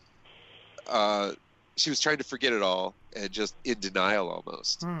was trying to forget it all and just in denial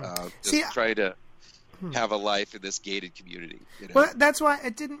almost. Trying to have a life in this gated community. You know? Well, that's why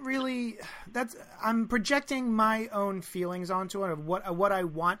it didn't really. I'm projecting my own feelings onto it of what I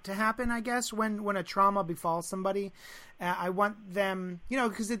want to happen. I guess when a trauma befalls somebody, I want them,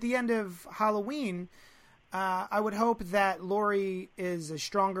 because at the end of Halloween, I would hope that Laurie is a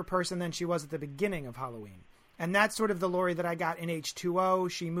stronger person than she was at the beginning of Halloween. And that's sort of the Laurie that I got in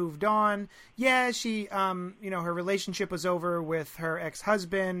H2O. She moved on. Yeah, she, her relationship was over with her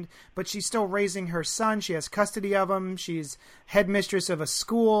ex-husband, but she's still raising her son. She has custody of him. She's headmistress of a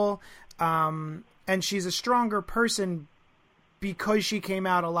school. And she's a stronger person because she came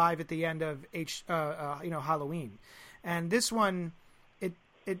out alive at the end of Halloween. And this one, it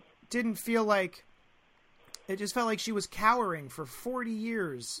didn't feel like, it just felt like she was cowering for 40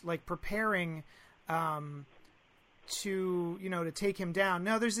 years, like preparing, to take him down.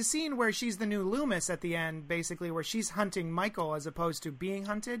 No, there's a scene where she's the new Loomis at the end, basically, where she's hunting Michael as opposed to being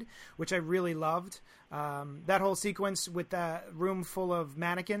hunted, which I really loved. That whole sequence with that room full of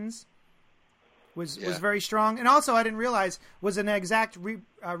mannequins was very strong. And also, I didn't realize, was an exact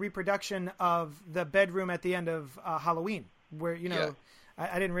reproduction of the bedroom at the end of Halloween, where,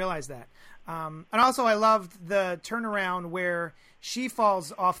 I didn't realize that. And also, I loved the turnaround where she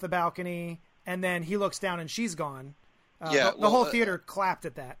falls off the balcony and then he looks down and she's gone. The whole theater clapped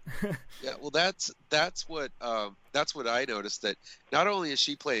at that. Yeah, well, that's what I noticed, that not only is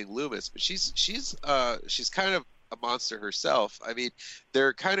she playing Loomis, but she's kind of a monster herself. I mean,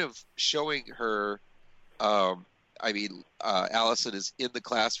 they're kind of showing her. Allison is in the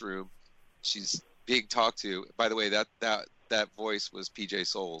classroom. She's being talked to. By the way, that voice was PJ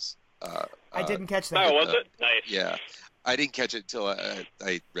Souls. I didn't catch that. Oh, was it? Nice. Yeah. I didn't catch it until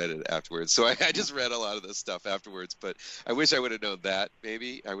I read it afterwards. So I just read a lot of this stuff afterwards, but I wish I would have known that.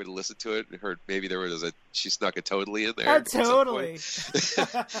 Maybe I would have listened to it and heard maybe there was she snuck a totally in there. Totally.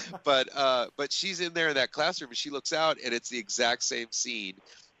 But she's in there in that classroom and she looks out and it's the exact same scene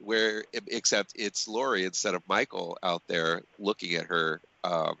except it's Laurie instead of Michael out there looking at her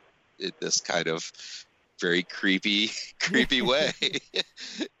in this kind of very creepy way.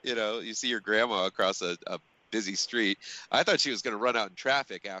 You see your grandma across a busy street. I thought she was going to run out in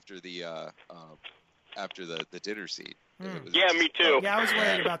traffic after the dinner scene. Yeah, me too. Yeah, I was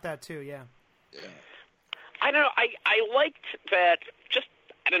worried about that too. Yeah. I don't know. I liked that. Just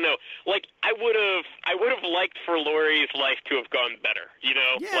I don't know. Like I would have liked for Laurie's life to have gone better.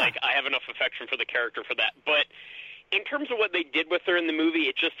 Yeah. Like I have enough affection for the character for that. But in terms of what they did with her in the movie,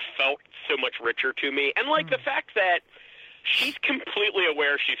 it just felt so much richer to me. And like the fact that she's completely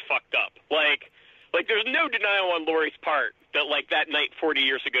aware she's fucked up. Like there's no denial on Laurie's part that, like, that night 40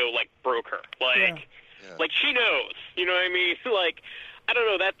 years ago, like, broke her. Like she knows. You know what I mean? Like, I don't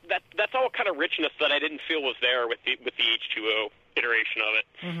know. That's all kind of richness that I didn't feel was there with the H2O iteration of it.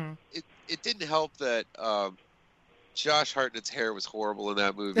 Mm-hmm. It didn't help that Josh Hartnett's hair was horrible in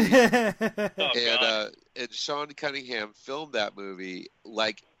that movie. And Sean Cunningham filmed that movie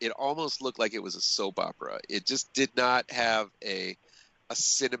like it almost looked like it was a soap opera. It just did not have a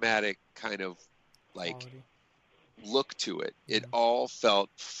cinematic kind of like quality look to it. It all felt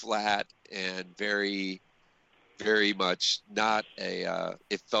flat and very, very much not a.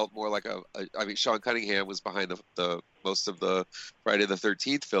 It felt more like Sean Cunningham was behind the most of the Friday the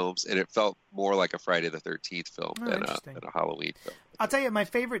 13th films, and it felt more like a Friday the 13th film than a Halloween film. I'll tell you, my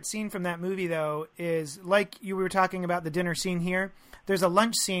favorite scene from that movie, though, is like you were talking about the dinner scene here. There's a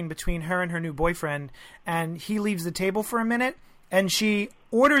lunch scene between her and her new boyfriend, and he leaves the table for a minute, and she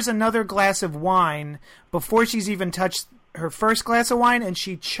orders another glass of wine before she's even touched her first glass of wine, and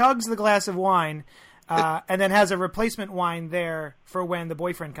she chugs the glass of wine and then has a replacement wine there for when the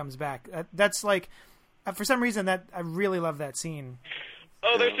boyfriend comes back. That's like, for some reason, that I really love that scene.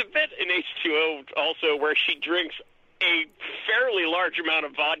 Oh, there's a bit in H2O also where she drinks a fairly large amount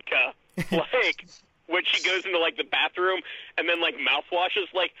of vodka, like when she goes into like the bathroom and then like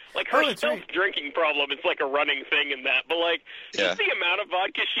mouthwashes, like her that's stealth right. drinking problem is like a running thing in that. But like just the amount of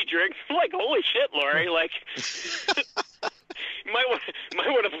vodka she drinks, like holy shit, Laurie, like you might want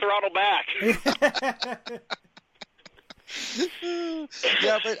to throttle back.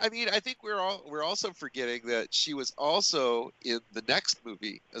 Yeah, but I mean, I think we're also forgetting that she was also in the next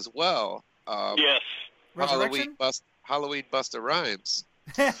movie as well. Yes. Resurrection? Halloween Busta Rhymes,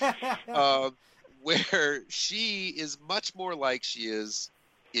 where she is much more like she is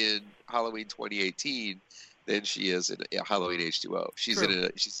in Halloween 2018 than she is in Halloween H2O. She's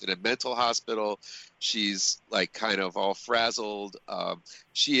in a mental hospital. She's like kind of all frazzled.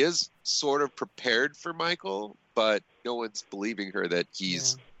 She is sort of prepared for Michael, but no one's believing her that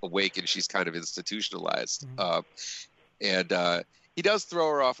he's awake and she's kind of institutionalized. And he does throw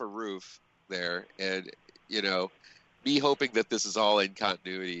her off a roof there, and me hoping that this is all in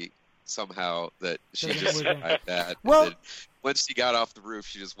continuity somehow, that she just survived that. Well, and then once she got off the roof,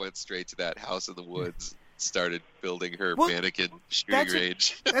 she just went straight to that house in the woods, started building her mannequin shooting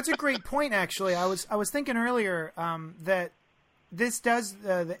range. That's a great point, actually. I was thinking earlier that this does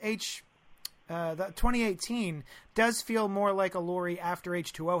the 2018 does feel more like a Laurie after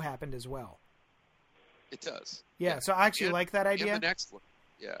H2O happened as well. It does. Yeah, so I actually like that idea. And the next one.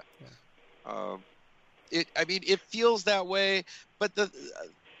 Yeah. It feels that way, but the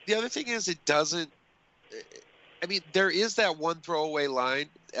other thing is it doesn't. I mean, there is that one throwaway line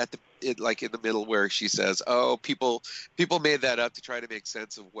in the middle where she says, "Oh, people made that up to try to make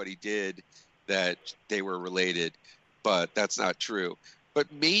sense of what he did, that they were related, but that's not true." But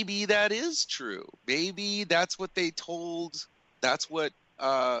maybe that is true. Maybe that's what they told. That's what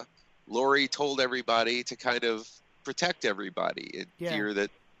Laurie told everybody to kind of protect everybody in fear that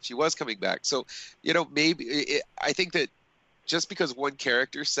she was coming back. So, maybe I think that just because one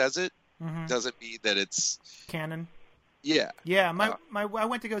character says it doesn't mean that it's canon. Yeah. Yeah. I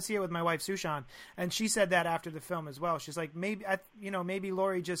went to go see it with my wife Sushan, and she said that after the film as well. She's like, maybe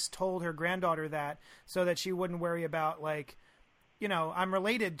Laurie just told her granddaughter that so that she wouldn't worry about I'm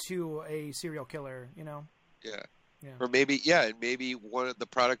related to a serial killer. Yeah. Or maybe the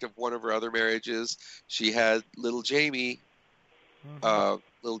product of one of her other marriages, she had little Jamie,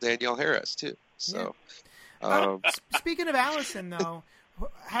 little Danielle Harris too. So, speaking of Allison, though,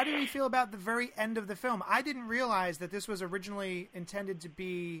 how do you feel about the very end of the film? I didn't realize that this was originally intended to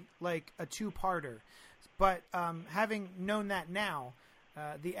be like a two-parter, but having known that now,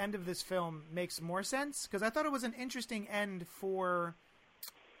 the end of this film makes more sense, because I thought it was an interesting end for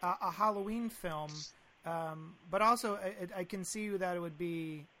a Halloween film, but also I can see that it would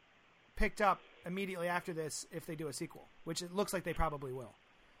be picked up immediately after this if they do a sequel, which it looks like they probably will.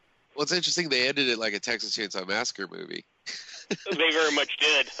 Well, it's interesting they ended it like a Texas Chainsaw Massacre movie. They very much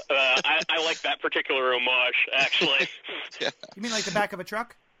did. I like that particular homage, actually. Yeah. You mean like the back of a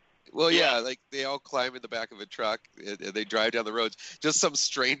truck? Well, yeah, like they all climb in the back of a truck and they drive down the roads. Just some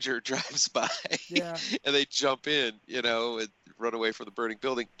stranger drives by, and they jump in, and run away from the burning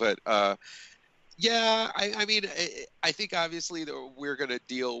building. But I mean, I think obviously we're going to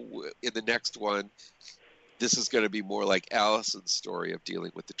deal in the next one. This is going to be more like Allison's story of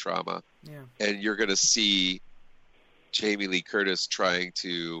dealing with the trauma, and you're going to see Jamie Lee Curtis trying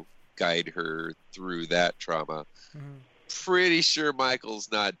to guide her through that trauma. Pretty sure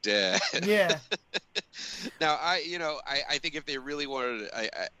Michael's not dead. Yeah. Now, I think if they really wanted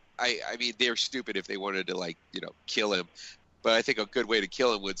to, I mean, they're stupid if they wanted to kill him. But I think a good way to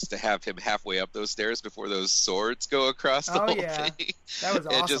kill him was to have him halfway up those stairs before those swords go across the whole thing. That was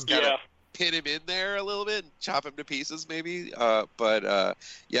awesome. And just kind of pin him in there a little bit and chop him to pieces maybe. I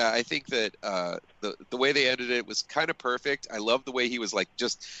think that the way they ended it was kind of perfect. I love the way he was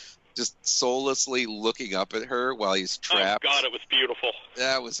just soullessly looking up at her while he's trapped. Oh God, it was beautiful.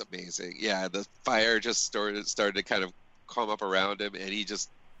 That was amazing. Yeah, the fire just started to kind of come up around him, and he just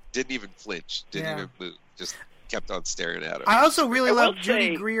didn't even flinch, didn't even move, just kept on staring at him. I also really love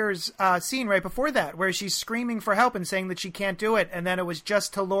Judy Greer's scene right before that, where she's screaming for help and saying that she can't do it, and then it was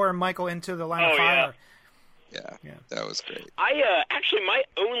just to lure Michael into the line of fire. Yeah, that was great. Actually, my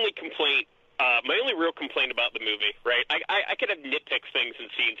only real complaint about the movie, right? I could have nitpicked things and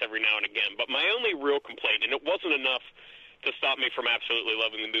scenes every now and again, but my only real complaint, and it wasn't enough to stop me from absolutely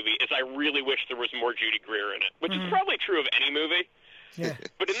loving the movie, is I really wish there was more Judy Greer in it, which is probably true of any movie. Yeah.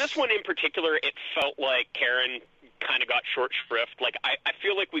 But in this one in particular, it felt like Karen kind of got short shrift. I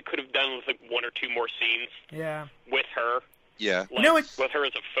feel like we could have done with one or two more scenes with her. Yeah. With her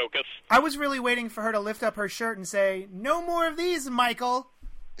as a focus. I was really waiting for her to lift up her shirt and say, "No more of these, Michael."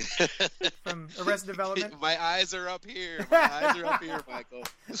 from Arrested Development. My eyes are up here. My eyes are up here, Michael.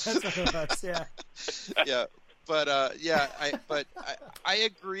 That's what it was, yeah. Yeah, but I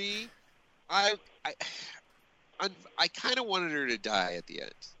agree. I kind of wanted her to die at the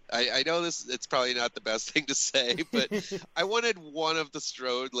end. I know it's probably not the best thing to say, but I wanted one of the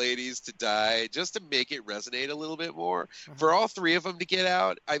Strode ladies to die just to make it resonate a little bit more. For all three of them to get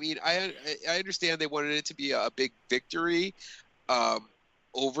out. I mean, I understand they wanted it to be a big victory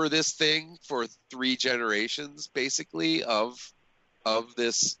over this thing for 3 generations, basically of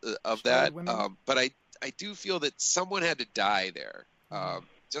that. But I do feel that someone had to die there,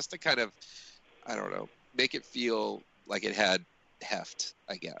 just to kind of, I don't know, make it feel like it had heft,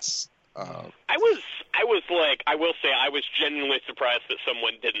 I guess. I was like, I will say, I was genuinely surprised that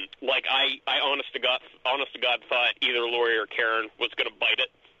someone didn't. Like, I honest to God thought either Lori or Karen was going to bite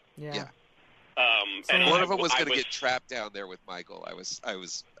it. Yeah. And one of them was going to get trapped down there with Michael. I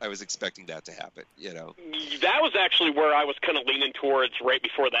was expecting that to happen. You know, that was actually where I was kind of leaning towards right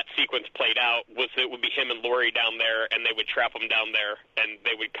before that sequence played out. Was it would be him and Lori down there, and they would trap him down there, and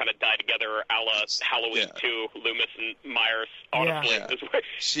they would kind of die together, a la Halloween 2, Loomis and Myers. Honestly,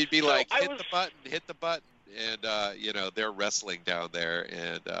 she'd be like, hit the button, and you know, they're wrestling down there,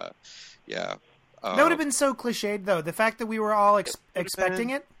 and that would have been so cliched, though. The fact that we were all expecting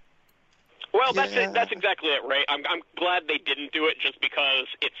it. Well, that's it. That's exactly it, right? I'm glad they didn't do it just because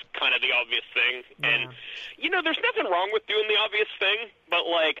it's kind of the obvious thing. And, you know, there's nothing wrong with doing the obvious thing, but,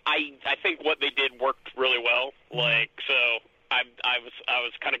 like, I think what they did worked really well. Like, so I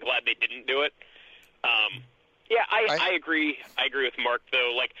was kind of glad they didn't do it. I agree. I agree with Mark,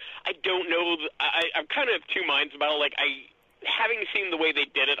 though. Like, I don't know. I'm kind of of 2 minds about it. Like, having seen the way they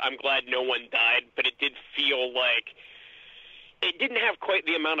did it, I'm glad no one died, but it did feel like it didn't have quite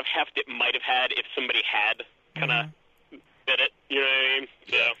the amount of heft it might have had if somebody had kind of bit it. You know what I mean?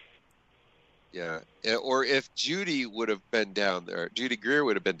 Yeah. Or if Judy would have been down there, Judy Greer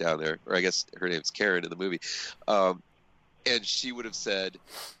would have been down there, or I guess her name's Karen in the movie, and she would have said,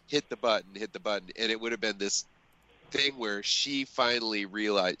 hit the button, and it would have been this thing where she finally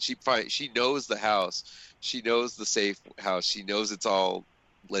realized, she knows the house, she knows the safe house, she knows it's all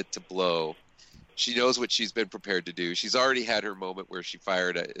lit to blow. She knows what she's been prepared to do. She's already had her moment where she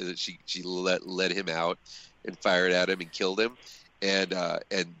fired. She let him out and fired at him and killed him, and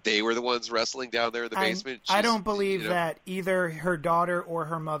they were the ones wrestling down there in the basement. I don't believe that either her daughter or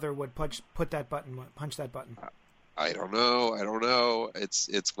her mother would punch that button. I don't know.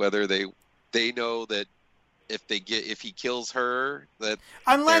 It's whether they know that if he kills her, that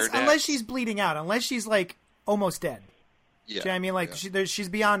unless she's bleeding out, unless she's like almost dead. Yeah, you know what I mean? Like she's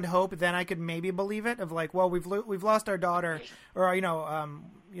beyond hope. Then I could maybe believe it. Of like, well, we've lost our daughter, or we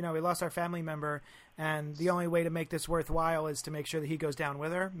lost our family member, and the only way to make this worthwhile is to make sure that he goes down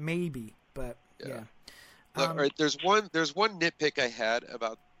with her. Maybe, but yeah. Look, there's one nitpick I had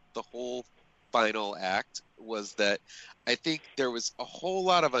about the whole final act was that I think there was a whole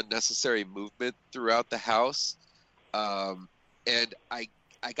lot of unnecessary movement throughout the house, and I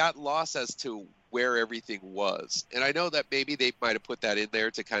got lost as to where everything was. And I know that maybe they might have put that in there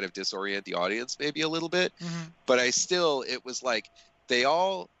to kind of disorient the audience maybe a little bit, but it was like they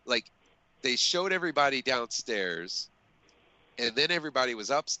showed everybody downstairs, and then everybody was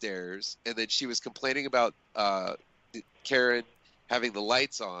upstairs, and then she was complaining about Karen having the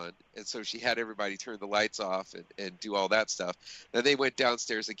lights on, and so she had everybody turn the lights off and do all that stuff. Then they went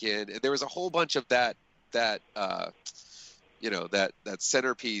downstairs again, and there was a whole bunch of that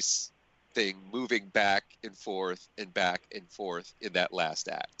centerpiece thing moving back and forth in that last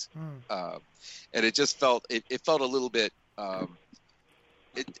act, and it just felt it felt a little bit. I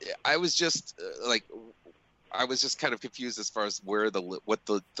was just kind of confused as far as what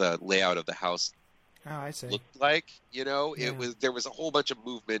the layout of the house looked like. You know, there was a whole bunch of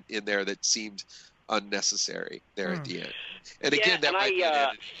movement in there that seemed unnecessary there at the end. And again, that might be an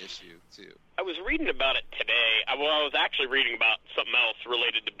editing issue too. I was reading about it today. I was actually reading about something else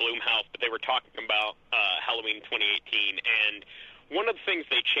related to Blumhouse, but they were talking about Halloween 2018. And one of the things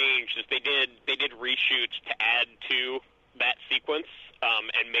they changed is they did reshoots to add to that sequence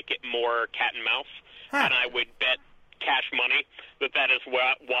and make it more cat and mouse. And I would bet cash money that is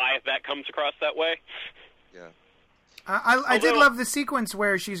why that comes across that way. Yeah. I did love the sequence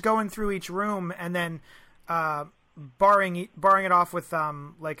where she's going through each room and then barring it off with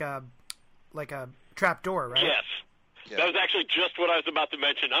like a trap door, right? Yes. Yeah. That was actually just what I was about to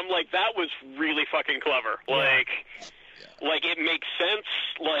mention. I'm like, that was really fucking clever. Like it makes sense.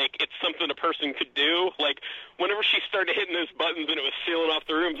 Like it's something a person could do. Like whenever she started hitting those buttons and it was sealing off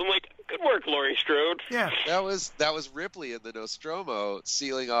the rooms, I'm like, good work, Laurie Strode. Yeah, Yeah. That was Ripley in the Nostromo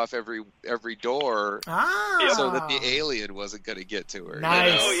sealing off every door so that the alien wasn't going to get to her.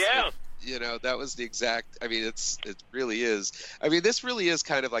 Nice. Oh yeah. That was the exact. I mean, it really is. I mean, this really is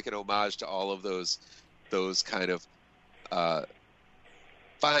kind of like an homage to all of those kind of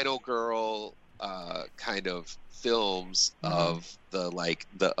Final Girl kind of films of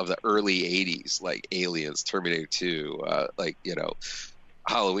the early '80s, like Aliens, Terminator 2,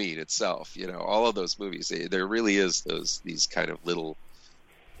 Halloween itself. All of those movies. There really is these kind of little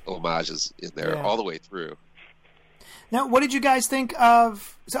homages in there all the way through. Now, what did you guys think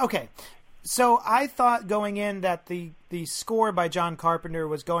of? So I thought going in that the score by John Carpenter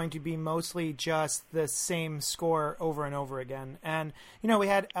was going to be mostly just the same score over and over again, and we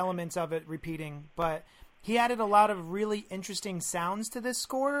had elements of it repeating, but he added a lot of really interesting sounds to this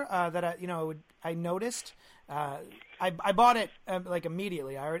score that I noticed. I bought it like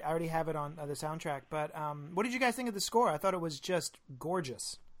immediately. I already have it on the soundtrack. But what did you guys think of the score? I thought it was just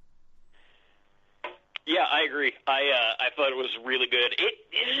gorgeous. Yeah, I agree. I thought it was really good.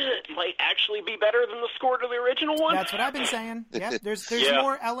 It might actually be better than the score to the original one. That's what I've been saying. Yeah, there's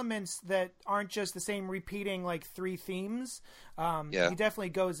more elements that aren't just the same repeating like three themes. He definitely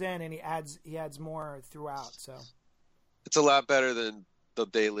goes in and he adds more throughout. So it's a lot better than the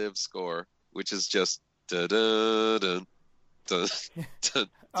They Live score, which is just da da da.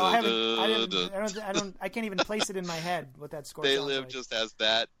 I can't even place it in my head what that score They sounds Live like. just has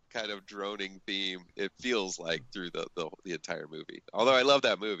that kind of droning theme. It feels like through the entire movie. Although I love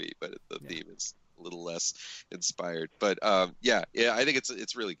that movie, but the theme is a little less inspired. But I think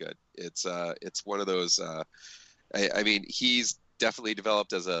it's really good. It's one of those. I mean, he's definitely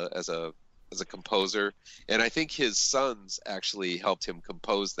developed as a composer, and I think his sons actually helped him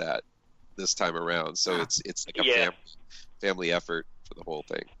compose that this time around. So it's like a family effort for the whole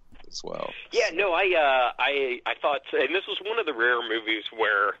thing as well. Yeah, no, I thought, and this was one of the rare movies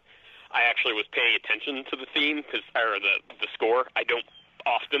where I actually was paying attention to the theme or the score. I don't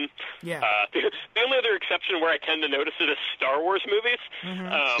often. Yeah. The only other exception where I tend to notice it is Star Wars movies,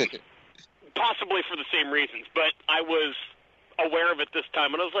 possibly for the same reasons. But I was aware of it this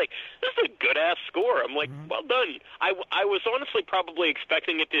time, and I was like, "This is a good ass score." I'm like, "Well done." I was honestly probably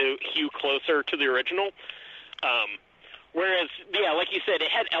expecting it to hew closer to the original. Whereas, like you said, it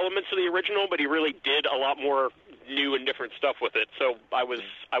had elements of the original, but he really did a lot more new and different stuff with it. So I was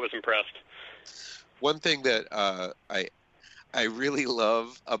impressed. One thing that I really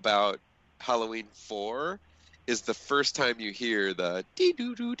love about Halloween 4 is the first time you hear the dee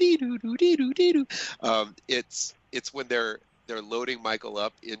doo doo dee doo doo dee doo dee doo. It's when they're loading Michael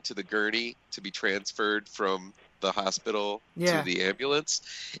up into the gurney to be transferred from the hospital to the ambulance,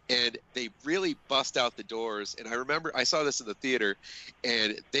 and they really bust out the doors. And I remember I saw this in the theater,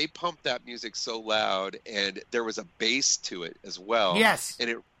 and they pumped that music so loud, and there was a bass to it as well. Yes, and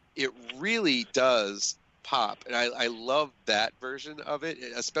it really does pop, and I love that version of it,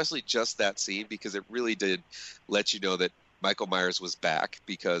 especially just that scene, because it really did let you know that Michael Myers was back,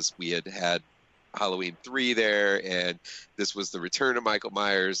 because we had Halloween 3 there, and this was the return of Michael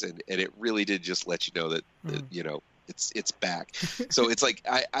Myers, and it really did just let you know that it's back. So it's like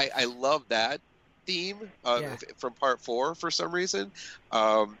I love that theme from part 4 for some reason,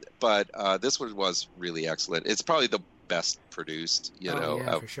 but this one was really excellent. It's probably the best produced,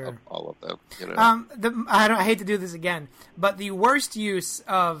 of all of them. I hate to do this again, but the worst use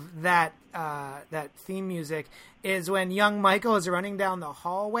of that theme music is when young Michael is running down the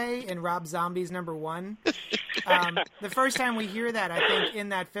hallway in Rob Zombie's number 1. The first time we hear that, I think, in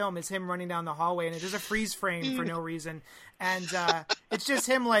that film is him running down the hallway, and it is a freeze frame for no reason. And it's just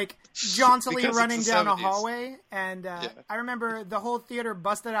him, like, jauntily running down a hallway. And I remember the whole theater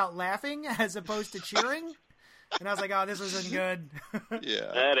busted out laughing as opposed to cheering. And I was like, oh, this isn't good.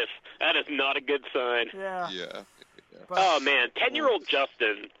 Yeah. That is not a good sign. Yeah. But, oh, man. 10-year-old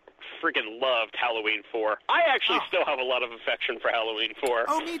Justin freaking loved Halloween 4. I actually still have a lot of affection for Halloween 4.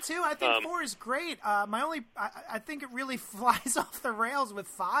 Oh, me too. I think 4 is great. I think it really flies off the rails with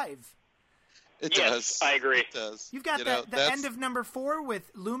 5. It does. I agree. It does. You've got the end of number 4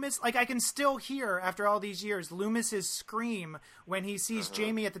 with Loomis. Like, I can still hear, after all these years, Loomis's scream when he sees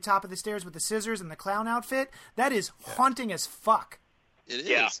Jamie at the top of the stairs with the scissors and the clown outfit. That is haunting as fuck. It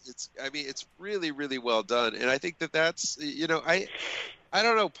is. It's really, really well done. And I think that's, I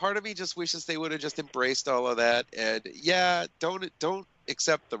don't know. Part of me just wishes they would have just embraced all of that. And don't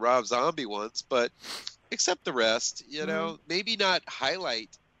accept the Rob Zombie ones, but accept the rest. Maybe not highlight,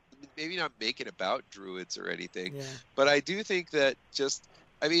 maybe not make it about druids or anything. Yeah. But I do think that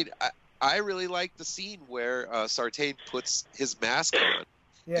I really like the scene where Sartain puts his mask on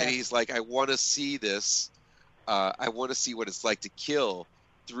Yeah. and he's like, I want to see this. I want to see what it's like to kill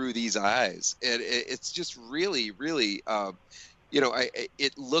through these eyes, and it's just really, really.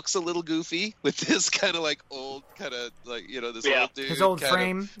 It looks a little goofy with this kind of like old, kind of like this old dude, His old kind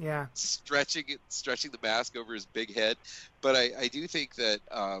frame, of stretching the mask over his big head. But I do think that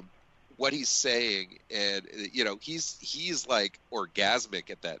what he's saying, and he's like orgasmic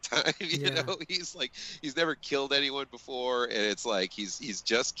at that time. He's like he's never killed anyone before, and it's like he's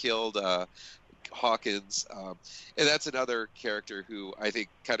just killed Hawkins, and that's another character who I think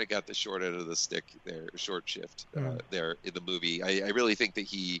kind of got the short end of the stick there, short shift there in the movie. I really think that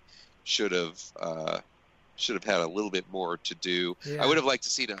he should have had a little bit more to do. I would have liked to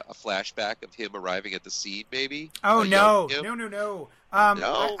seen a flashback of him arriving at the scene, maybe. Oh no.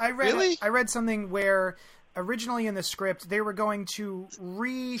 No, I read something where originally in the script they were going to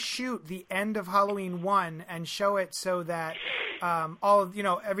reshoot the end of Halloween 1 and show it so that all of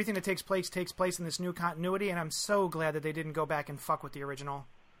everything that takes place in this new continuity, and I'm so glad that they didn't go back and fuck with the original.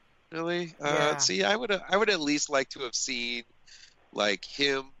 Really? Yeah. See, I would at least like to have seen like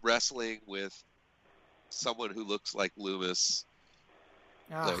him wrestling with someone who looks like Loomis.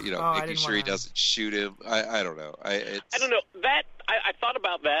 Making sure he doesn't shoot him. I don't know. I don't know that. I thought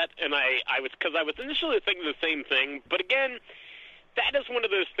about that, and I was initially thinking the same thing, but again, that is one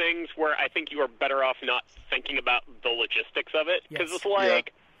of those things where I think you are better off not thinking about the logistics of it, because it's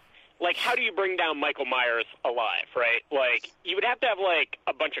like how do you bring down Michael Myers alive, right? Like you would have to have like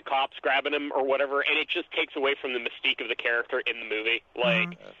a bunch of cops grabbing him or whatever, and it just takes away from the mystique of the character in the movie.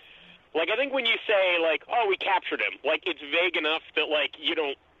 Like I think when you say like, oh, we captured him, like it's vague enough that like you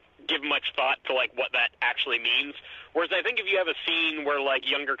don't give much thought to like what that actually means. Whereas I think if you have a scene where like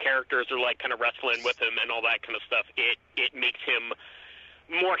younger characters are like kind of wrestling with him and all that kind of stuff, it makes him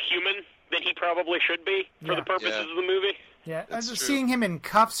more human than he probably should be for the purposes of the movie. Yeah, seeing him in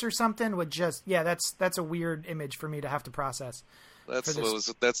cuffs or something would just that's a weird image for me to have to process.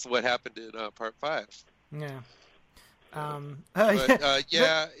 That's what happened in Part 5. Yeah.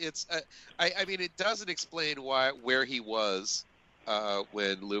 It's. I mean, it doesn't explain where he was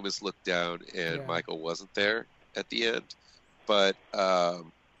when Loomis looked down and Michael wasn't there at the end. But I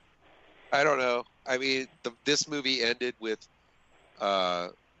don't know. I mean, this movie ended with.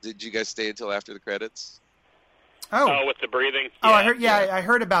 Did you guys stay until after the credits? Oh, with the breathing. Oh, I heard. Yeah, I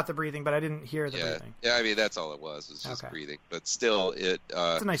heard about the breathing, but I didn't hear the breathing. Yeah, I mean that's all it was. It was just breathing, but still, it's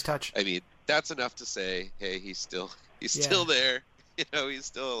a nice touch. I mean, that's enough to say, hey, he's still there. He's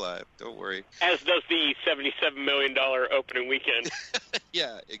still alive. Don't worry. As does the $77 million opening weekend.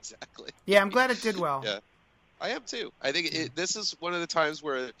 Yeah, exactly. Yeah, I'm glad it did well. Yeah, I am too. I think this is one of the times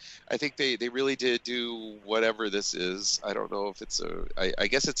where I think they really did do whatever this is. I don't know if it's I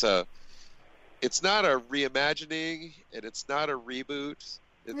guess it's not a reimagining and it's not a reboot.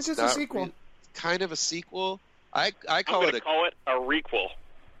 It's just a sequel. Kind of a sequel. I call it a requel.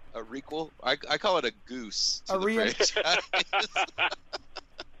 A requel? I call it a goose to the franchise.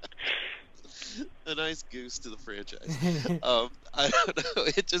 A nice goose to the franchise. I don't know.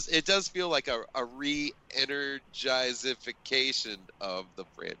 It does feel like a re-energizification of the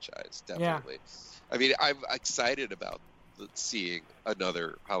franchise. Definitely. Yeah. I mean, I'm excited about seeing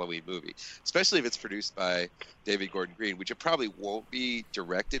another Halloween movie, especially if it's produced by David Gordon Green, which it probably won't be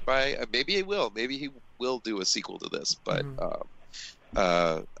directed by. Maybe he will. Maybe he will do a sequel to this, but.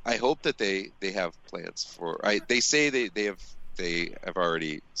 I hope that they have plans for. They say they have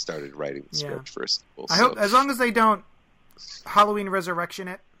already started writing the script for a sequel. I hope, as long as they don't Halloween Resurrection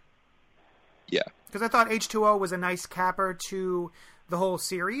it. Yeah, because I thought H2O was a nice capper to the whole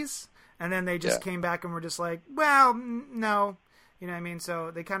series, and then they just came back and were just like, well, no, you know what I mean?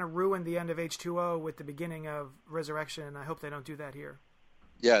 So they kind of ruined the end of H2O with the beginning of Resurrection, and I hope they don't do that here.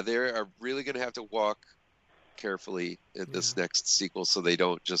 Yeah, they are really going to have to walk carefully in this next sequel so they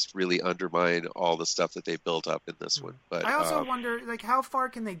don't just really undermine all the stuff that they built up in this one. But I also wonder, like, how far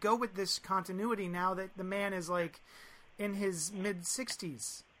can they go with this continuity now that the man is like in his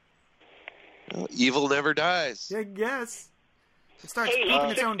mid-60s? Well, evil never dies. I guess. It starts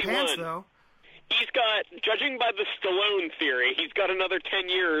pooping its own pants, though. He's got, judging by the Stallone theory, he's got another 10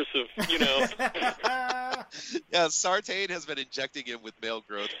 years of, Yeah, Sartain has been injecting him with male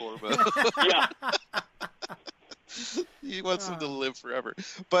growth hormone. Yeah. He wants him to live forever.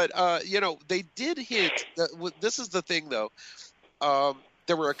 But, they did hint. This is the thing, though.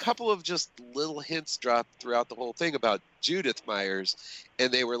 There were a couple of just little hints dropped throughout the whole thing about Judith Myers, and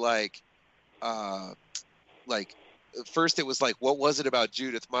they were like, first it was like, what was it about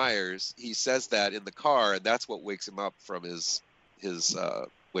Judith Myers? He says that in the car, and that's what wakes him up from his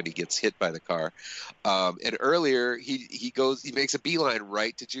when he gets hit by the car. And earlier he makes a beeline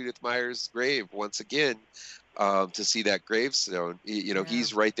right to Judith Meyer's grave once again to see that gravestone.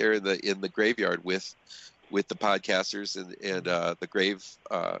 He's right there in the graveyard with the podcasters and the grave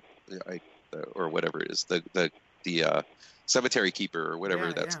or whatever it is, the cemetery keeper or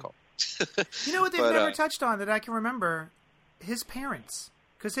whatever that's called. You know what they've never touched on that I can remember? His parents.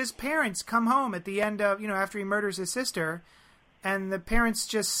 Because his parents come home at the end of, after he murders his sister, and the parents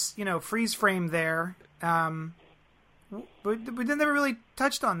just, freeze frame there. But they never really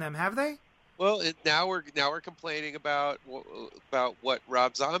touched on them, have they? Well, now we're complaining about what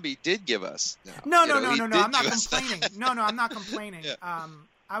Rob Zombie did give us. No. I'm not complaining. No, I'm not complaining. Yeah.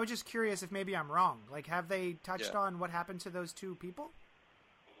 I was just curious if maybe I'm wrong. Like, have they touched on what happened to those two people?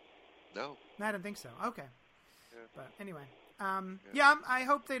 No, I didn't think so. Okay, but anyway, I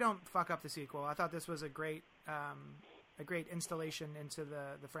hope they don't fuck up the sequel. I thought this was a great installation into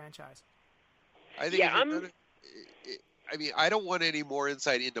the franchise. I think. I don't want any more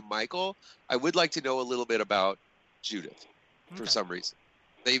insight into Michael. I would like to know a little bit about Judith for some reason.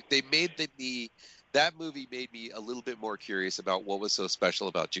 They made that movie made me a little bit more curious about what was so special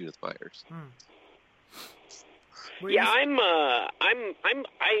about Judith Myers. Yeah, I'm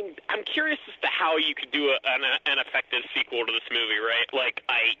curious as to how you could do an effective sequel to this movie, right? Like,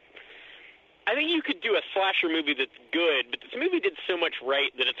 I think you could do a slasher movie that's good, but this movie did so much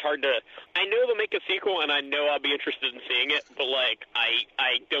right that it's hard to. I know they'll make a sequel, and I know I'll be interested in seeing it, but like,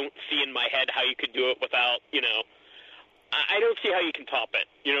 I don't see in my head how you could do it without, I don't see how you can top it.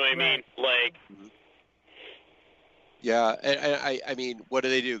 You know what I mean? Like. Yeah, and I mean, what do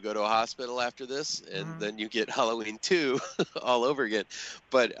they do? Go to a hospital after this, and then you get Halloween 2 all over again.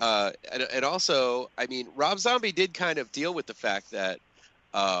 But and also, I mean, Rob Zombie did kind of deal with the fact that,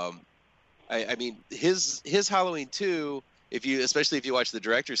 I mean, his Halloween 2, especially if you watch the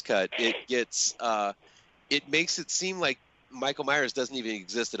director's cut, it makes it seem like Michael Myers doesn't even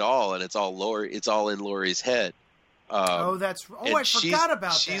exist at all, and it's all in Laurie's head. I forgot about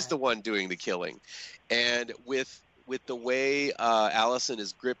that. She's the one doing the killing, and with the way Allison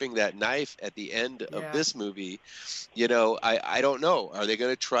is gripping that knife at the end of this movie, I don't know. Are they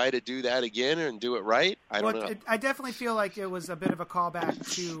going to try to do that again and do it right? I don't know. I definitely feel like it was a bit of a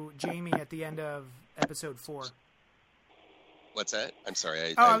callback to Jamie at the end of episode 4. What's that? I'm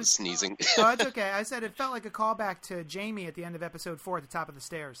sorry, I was sneezing. Oh, it's okay. I said it felt like a callback to Jamie at the end of episode 4 at the top of the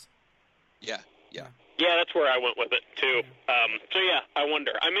stairs. Yeah. Yeah, that's where I went with it, too. I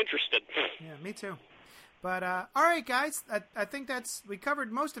wonder. I'm interested. Yeah, me too. But, all right, guys, I think we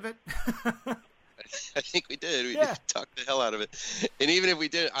covered most of it. I think we did. We talked the hell out of it. And even if we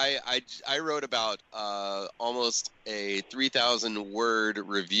did, I wrote about almost a 3,000-word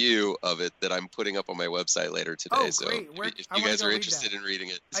review of it that I'm putting up on my website later today. Oh, great. So if you guys are interested in reading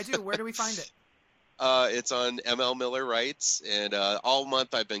it. I do. Where do we find it? It's on ML Miller Writes, and all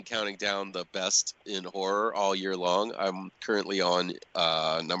month I've been counting down the best in horror all year long. I'm currently on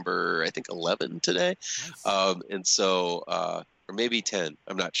number, I think, 11 today. Nice. And so, or maybe 10,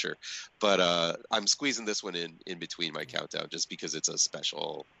 I'm not sure. But I'm squeezing this one in between my countdown just because it's a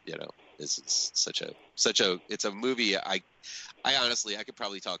special, it's it's a movie. I honestly, I could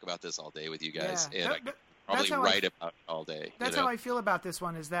probably talk about this all day with you guys. Yeah. And I could probably write about it all day. That's how I feel about this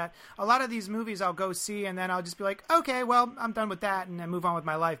one, is that a lot of these movies I'll go see and then I'll just be like, okay, well, I'm done with that and then move on with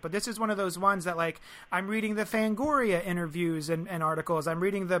my life. But this is one of those ones that, like, I'm reading the Fangoria interviews and articles. I'm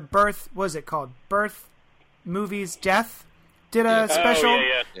reading the Birth Movies Death did a special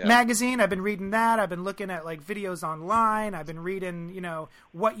magazine. I've been reading that. I've been looking at, like, videos online. I've been reading,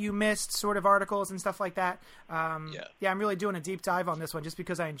 what you missed sort of articles and stuff like that. I'm really doing a deep dive on this one just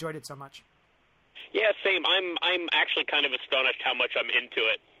because I enjoyed it so much. Yeah, same. I'm actually kind of astonished how much I'm into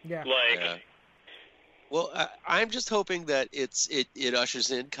it. Yeah. Well, I'm just hoping that it ushers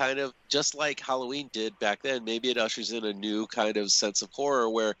in kind of just like Halloween did back then. Maybe it ushers in a new kind of sense of horror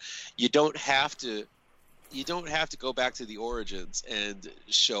where you don't have to go back to the origins and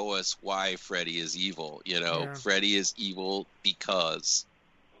show us why Freddy is evil. Freddy is evil because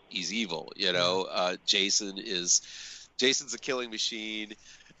he's evil. Jason's a killing machine.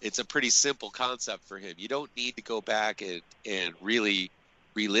 It's a pretty simple concept for him. You don't need to go back and really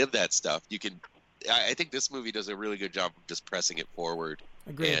relive that stuff. You can. I think this movie does a really good job of just pressing it forward.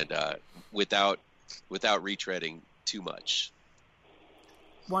 Agreed. And without retreading too much.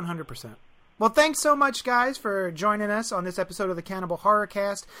 100%. Well, thanks so much, guys, for joining us on this episode of the Cannibal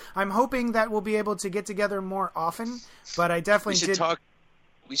Horrorcast. I'm hoping that we'll be able to get together more often, but I definitely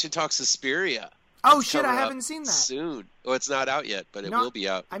We should talk Suspiria. Oh, shit, I haven't seen that. Soon. Well, it's not out yet, but it will be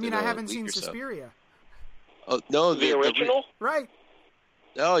out. I mean, I haven't seen Suspiria. Oh, no. The original? Right.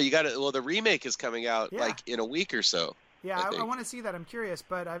 Oh, you got it. Well, the remake is coming out Yeah. like in a week or so. Yeah, I I think. want to see that. I'm curious,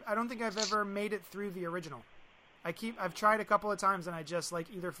 but I don't think I've ever made it through the original. I've tried a couple of times and I just like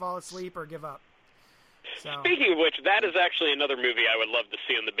either fall asleep or give up. So Speaking of which, that is actually another movie I would love to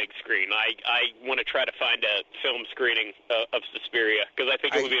see on the big screen. I want to try to find a film screening of Suspiria because I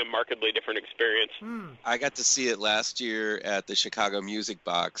think it would be a markedly different experience. I got to see it last year at the Chicago Music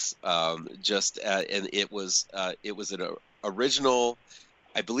Box. And it was an original.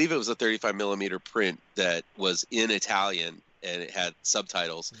 I believe it was a 35 millimeter print that was in Italian and it had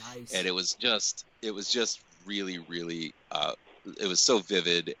subtitles. Nice. And it was just really, really. It was so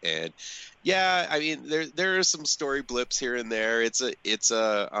vivid, and yeah, I mean there are some story blips here and there. It's an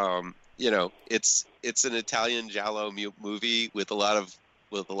Italian giallo movie with a lot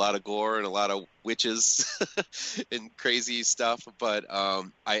of gore and a lot of witches and crazy stuff. But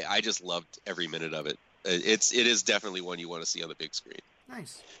I just loved every minute of it. It is definitely one you want to see on the big screen.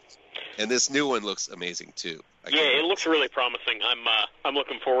 nice. And this new one looks amazing too. Yeah, it looks really promising. I'm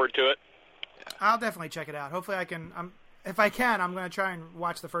looking forward to it. I'll definitely check it out. Hopefully I can. If I can, I'm going to try and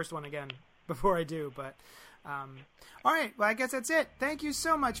watch the first one again before I do. But all right, well I guess that's it. Thank you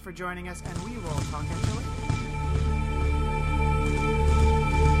so much for joining us, and we will talk at you later.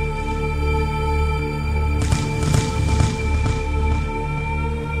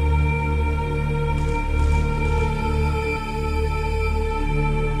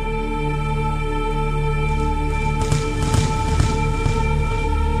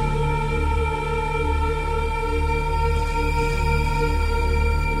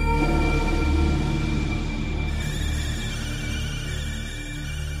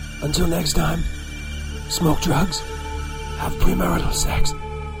 Until next time, smoke drugs, have premarital sex,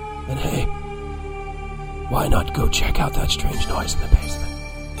 and hey, why not go check out that strange noise in the basement?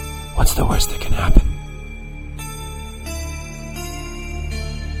 What's the worst that can happen?